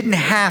who didn't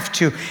have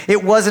to.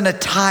 It wasn't a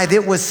tithe.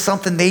 It was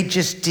something they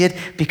just did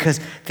because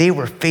they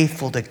were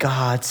faithful to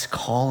God's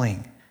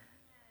calling.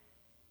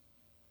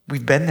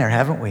 We've been there,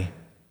 haven't we?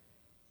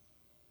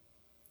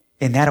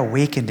 And that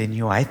awakened in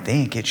you, I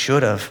think it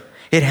should have.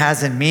 It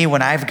has in me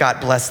when I've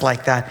got blessed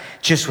like that,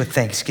 just with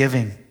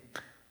thanksgiving.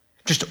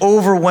 Just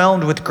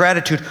overwhelmed with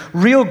gratitude,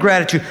 real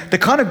gratitude, the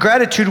kind of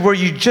gratitude where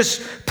you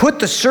just put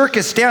the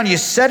circus down, you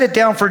set it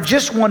down for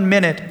just 1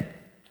 minute,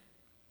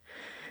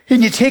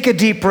 and you take a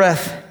deep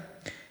breath,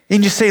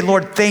 and you say,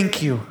 Lord,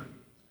 thank you.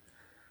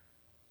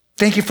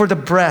 Thank you for the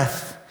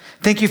breath.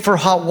 Thank you for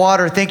hot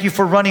water. Thank you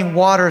for running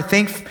water.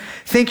 Thank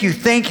you.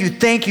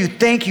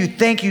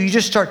 You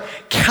just start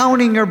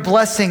counting your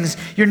blessings.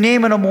 You're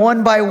naming them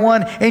one by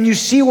one, and you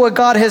see what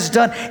God has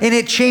done, and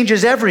it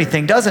changes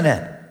everything, doesn't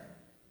it?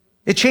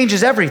 It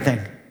changes everything.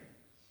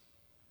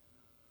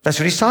 That's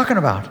what he's talking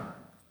about.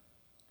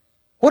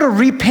 What a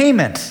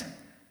repayment.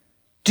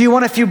 Do you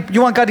want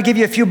God to give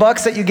you a few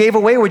bucks that you gave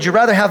away? Would you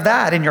rather have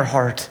that in your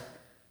heart?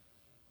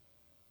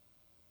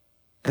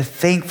 The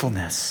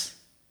thankfulness.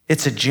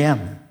 It's a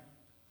gem.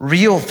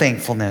 Real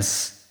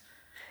thankfulness.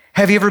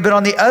 Have you ever been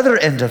on the other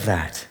end of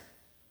that?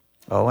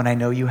 Oh, and I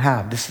know you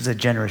have. This is a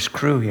generous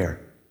crew here.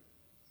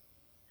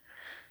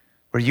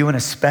 Where you in a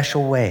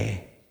special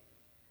way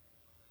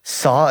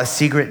saw a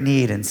secret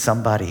need in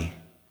somebody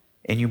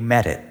and you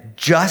met it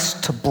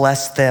just to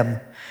bless them,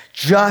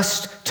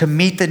 just to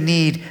meet the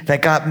need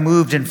that got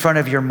moved in front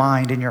of your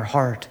mind and your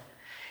heart.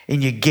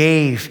 And you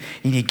gave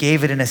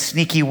it in a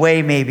sneaky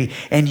way maybe,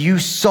 and you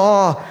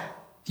saw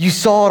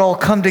it all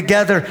come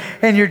together,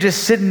 and you're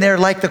just sitting there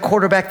like the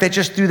quarterback that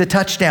just threw the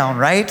touchdown,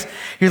 right?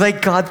 You're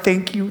like, God,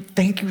 thank you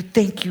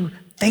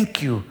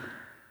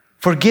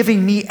for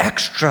giving me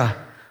extra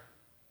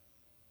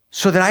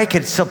so that I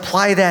could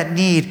supply that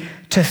need,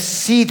 to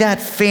see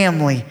that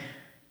family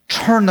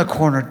turn the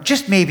corner,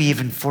 just maybe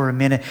even for a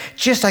minute,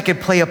 just I could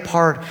play a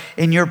part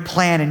in your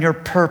plan and your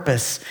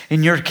purpose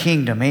in your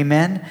kingdom,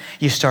 amen?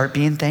 You start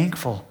being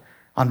thankful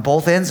on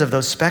both ends of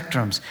those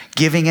spectrums,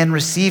 giving and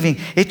receiving.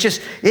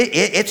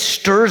 It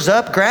stirs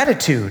up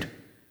gratitude.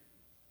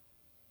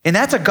 And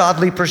that's a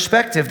godly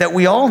perspective that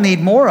we all need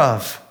more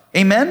of,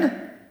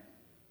 amen?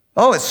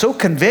 Oh, it's so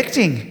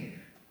convicting.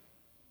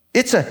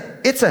 It's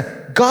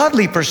a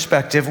godly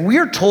perspective.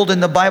 We're told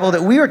in the Bible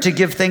that we are to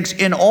give thanks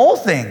in all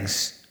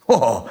things.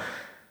 Oh,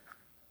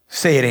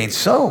 say it ain't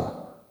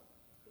so.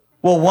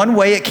 Well, one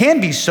way it can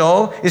be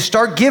so is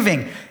start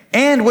giving.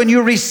 And when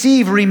you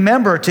receive,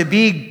 remember to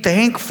be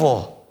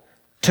thankful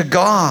to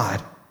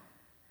God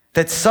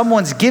that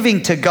someone's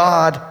giving to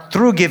God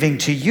through giving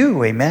to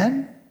you,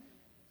 amen?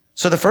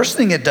 So the first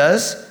thing it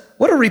does,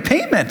 what a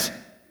repayment.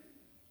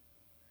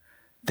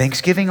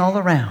 Thanksgiving all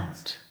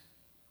around,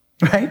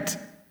 right?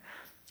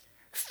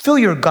 Fill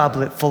your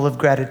goblet full of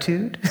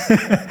gratitude.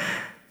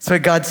 That's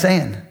what God's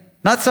saying.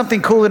 Not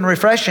something cool and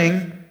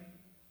refreshing.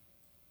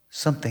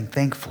 something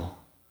thankful.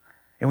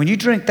 And when you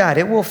drink that,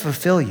 it will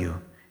fulfill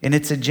you, and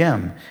it's a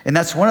gem. And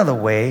that's one of the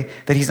way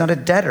that he's not a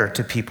debtor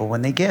to people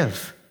when they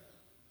give.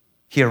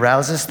 He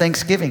arouses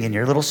thanksgiving in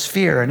your little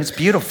sphere, and it's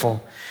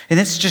beautiful. And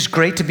it's just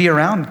great to be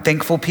around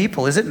thankful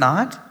people, is it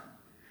not?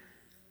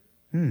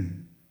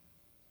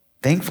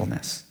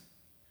 Thankfulness.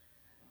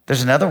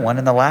 There's another one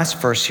in the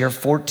last verse here,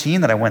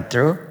 14, that I went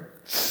through.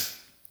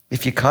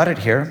 If you caught it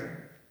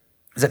here,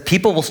 is that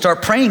people will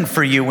start praying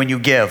for you when you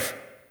give.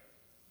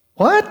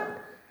 What?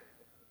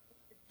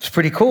 It's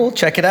pretty cool.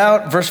 Check it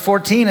out. Verse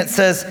 14, it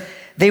says,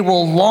 they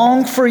will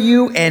long for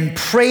you and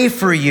pray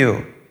for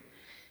you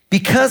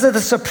because of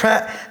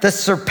the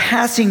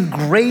surpassing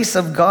grace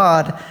of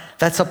God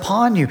that's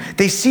upon you.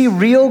 They see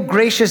real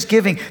gracious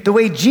giving. The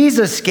way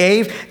Jesus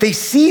gave, they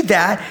see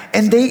that,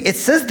 and it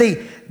says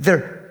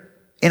they're,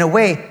 in a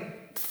way,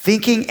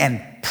 thinking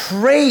and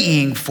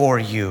praying for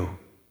you.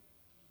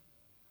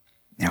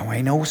 Now,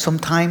 I know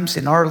sometimes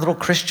in our little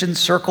Christian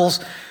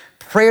circles,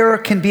 prayer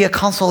can be a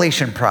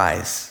consolation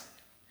prize.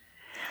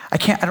 I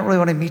don't really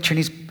want to meet your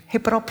needs. Hey,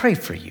 but I'll pray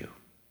for you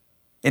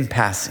in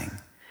passing,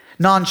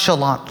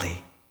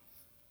 nonchalantly.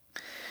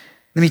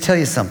 Let me tell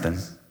you something.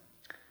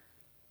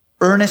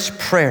 Earnest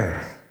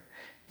prayer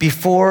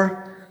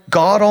before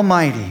God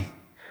Almighty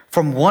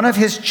from one of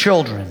his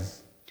children,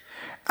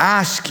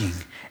 asking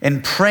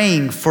and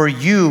praying for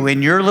you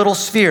in your little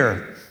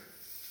sphere,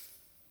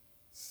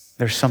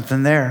 there's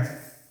something there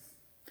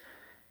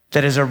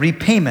that is a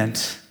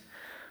repayment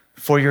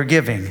for your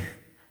giving.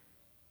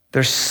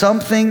 There's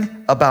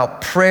something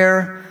about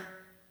prayer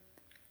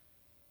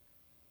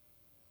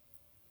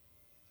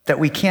that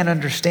we can't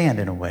understand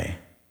in a way.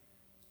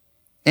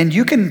 And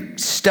you can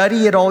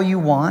study it all you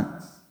want,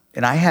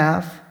 and I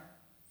have.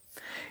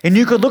 And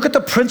you could look at the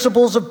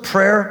principles of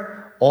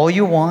prayer all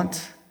you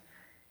want,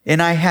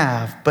 and I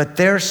have. But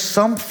there's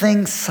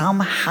something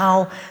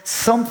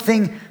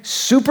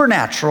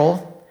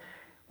supernatural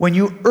when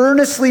you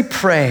earnestly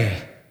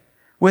pray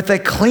with a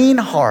clean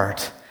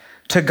heart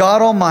to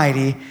God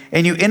Almighty,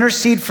 and you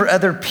intercede for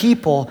other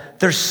people.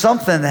 There's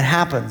something that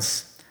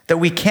happens that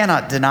we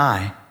cannot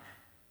deny.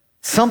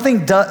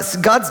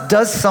 God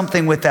does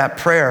something with that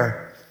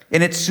prayer,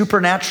 and it's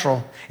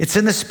supernatural. It's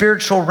in the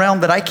spiritual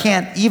realm that I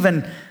can't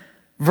even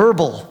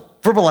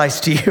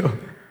verbalize to you,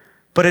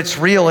 but it's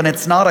real, and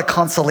it's not a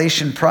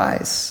consolation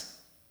prize,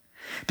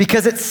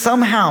 because it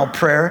somehow,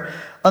 prayer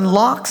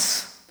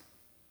unlocks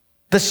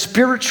the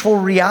spiritual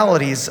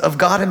realities of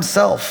God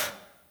himself.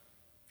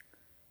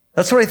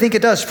 That's what I think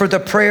it does for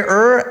the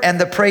prayer and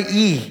the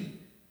prayee.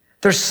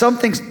 There's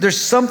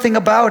something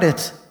about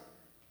it.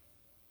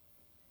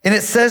 And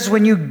it says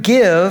when you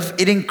give,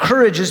 it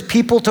encourages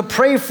people to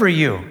pray for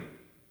you.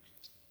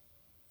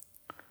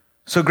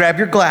 So grab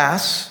your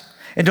glass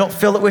and don't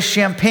fill it with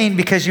champagne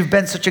because you've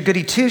been such a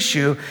goody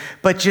two-shoe,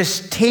 but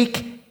just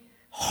take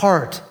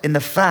heart in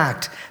the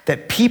fact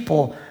that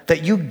people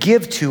that you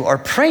give to are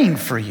praying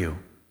for you.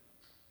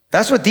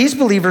 That's what these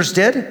believers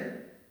did.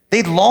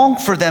 They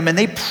longed for them and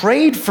they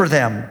prayed for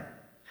them.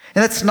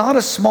 And that's not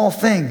a small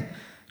thing.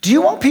 Do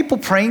you want people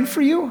praying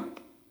for you?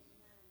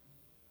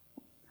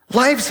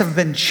 Lives have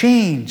been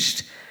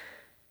changed.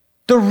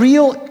 The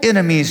real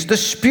enemies, the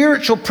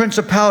spiritual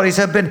principalities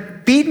have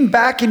been beaten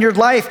back in your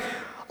life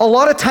a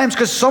lot of times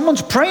because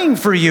someone's praying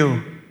for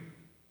you.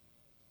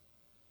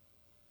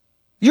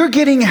 You're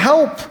getting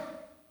help.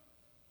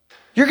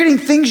 You're getting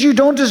things you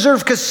don't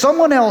deserve because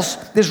someone else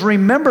is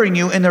remembering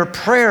you in their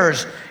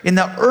prayers, in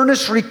the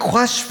earnest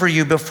requests for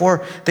you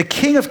before the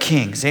King of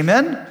Kings.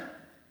 Amen?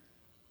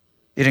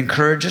 It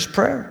encourages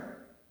prayer.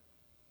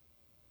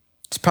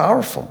 It's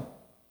powerful.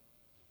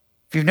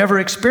 If you've never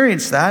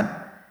experienced that,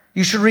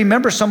 you should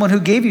remember someone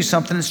who gave you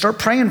something and start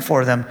praying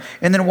for them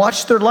and then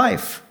watch their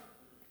life.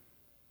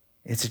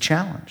 It's a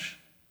challenge.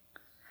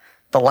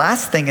 The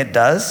last thing it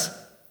does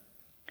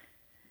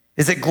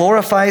is it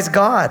glorifies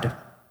God.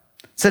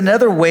 It's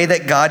another way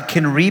that God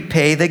can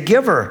repay the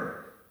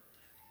giver.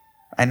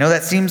 I know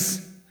that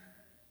seems,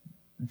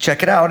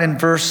 check it out in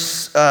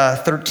verse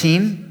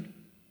 13.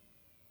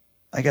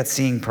 I got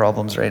seeing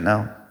problems right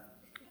now.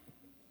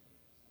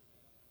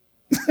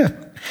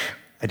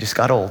 I just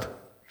got old.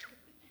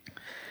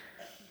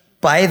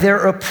 By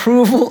their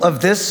approval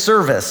of this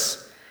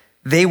service,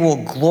 they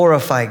will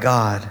glorify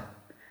God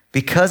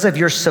because of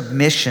your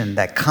submission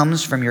that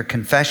comes from your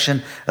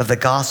confession of the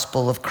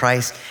gospel of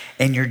Christ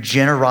and your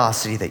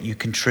generosity that you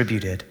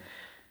contributed.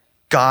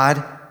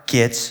 God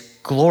gets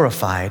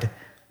glorified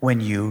when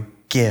you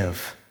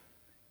give.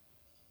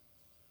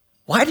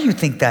 Why do you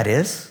think that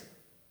is?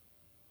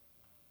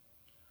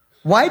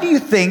 Why do you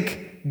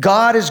think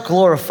God is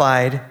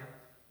glorified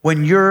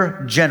when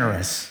you're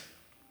generous?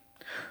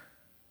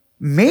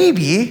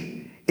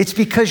 Maybe it's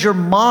because you're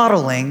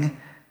modeling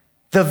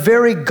the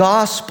very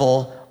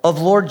gospel of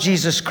Lord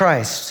Jesus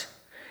Christ.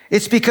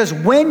 It's because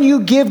when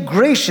you give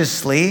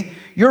graciously,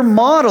 you're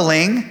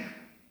modeling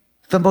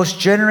the most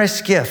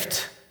generous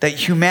gift that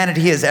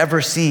humanity has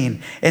ever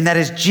seen, and that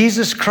is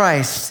Jesus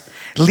Christ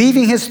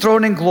leaving his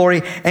throne in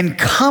glory and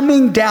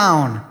coming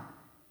down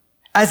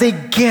as a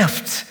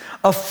gift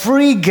a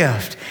free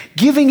gift,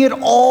 giving it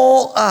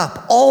all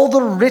up, all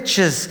the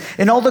riches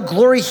and all the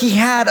glory he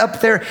had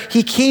up there.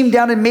 He came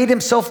down and made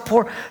himself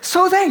poor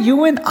so that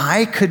you and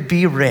I could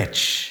be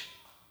rich,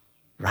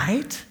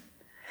 right?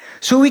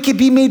 So we could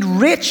be made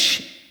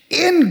rich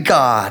in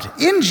God,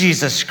 in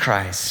Jesus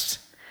Christ.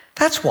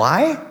 That's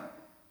why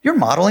you're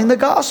modeling the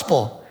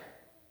gospel.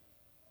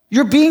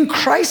 You're being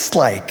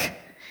Christ-like.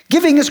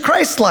 Giving is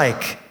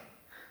Christ-like.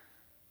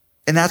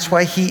 And that's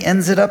why he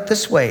ends it up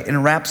this way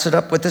and wraps it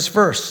up with this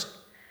verse.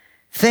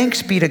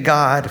 Thanks be to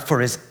God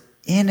for his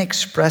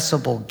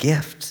inexpressible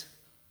gift.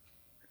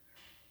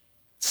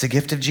 It's the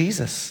gift of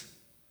Jesus.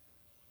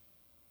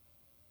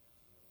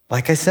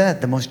 Like I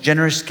said, the most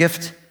generous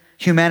gift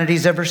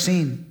humanity's ever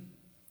seen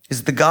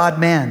is the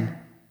God-man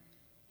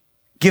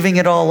giving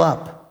it all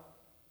up,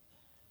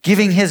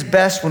 giving his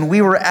best when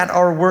we were at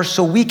our worst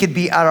so we could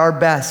be at our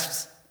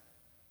best.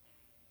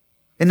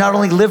 And not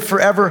only live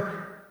forever,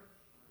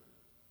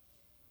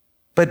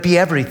 but be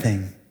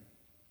everything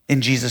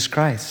in Jesus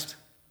Christ,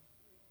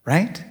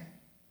 right?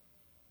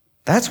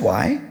 That's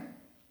why.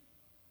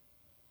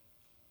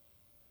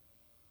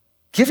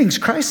 Giving's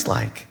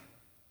Christ-like.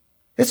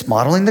 It's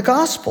modeling the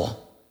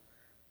gospel.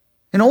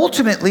 And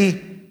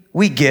ultimately,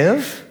 we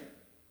give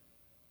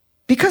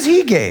because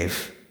he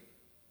gave.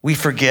 We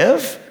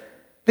forgive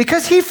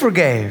because he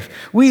forgave.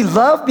 We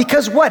love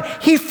because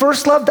what? He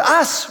first loved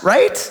us,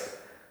 right?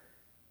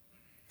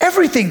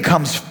 Everything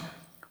comes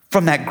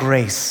from that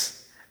grace.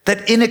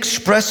 That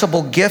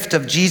inexpressible gift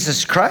of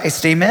Jesus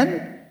Christ,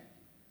 amen?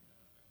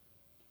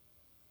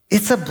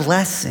 It's a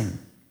blessing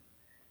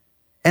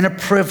and a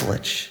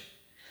privilege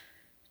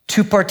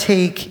to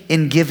partake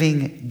in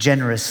giving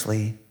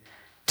generously,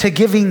 to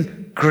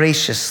giving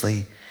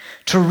graciously,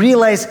 to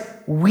realize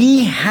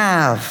we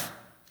have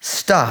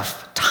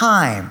stuff,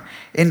 time,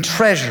 and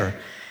treasure.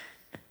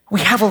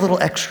 We have a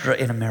little extra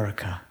in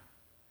America.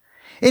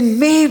 And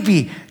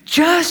maybe,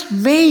 just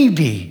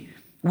maybe,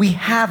 we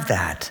have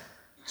that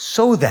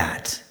so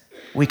that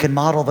we can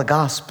model the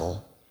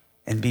gospel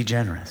and be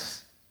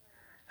generous.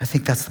 I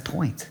think that's the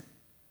point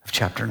of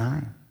chapter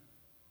 9.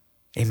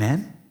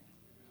 Amen?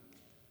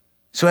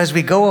 So as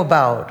we go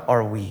about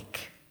our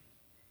week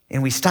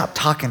and we stop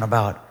talking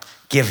about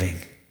giving,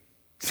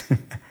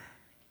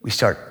 we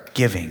start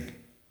giving,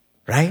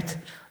 right?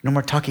 No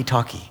more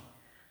talky-talky.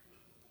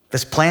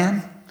 Let's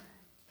plan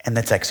and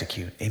let's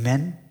execute.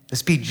 Amen?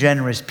 Let's be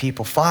generous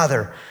people.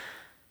 Father,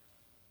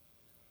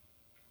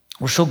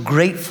 we're so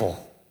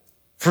grateful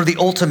for the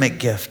ultimate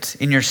gift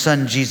in your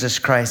Son, Jesus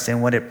Christ,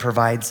 and what it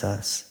provides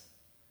us.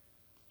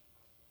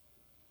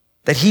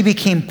 That he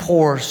became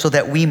poor so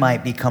that we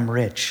might become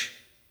rich.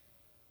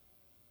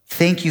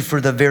 Thank you for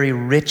the very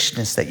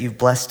richness that you've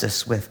blessed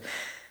us with.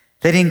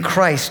 That in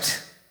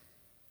Christ,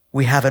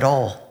 we have it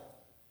all.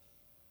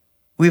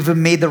 We've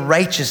been made the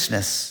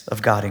righteousness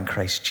of God in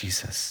Christ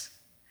Jesus.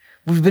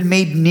 We've been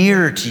made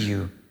nearer to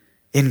you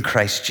in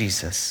Christ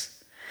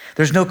Jesus.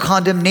 There's no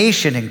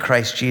condemnation in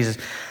Christ Jesus.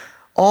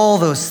 All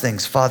those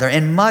things, Father,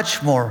 and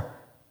much more,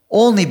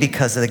 only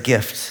because of the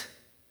gift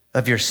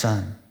of your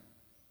Son.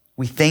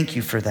 We thank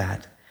you for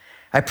that.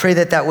 I pray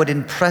that that would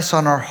impress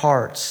on our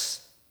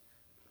hearts,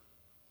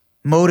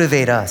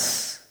 motivate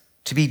us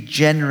to be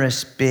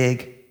generous,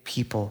 big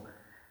people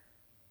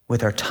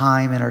with our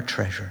time and our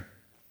treasure.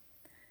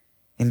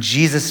 In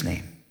Jesus'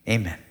 name,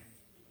 amen.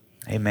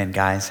 Amen,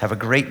 guys. Have a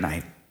great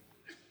night.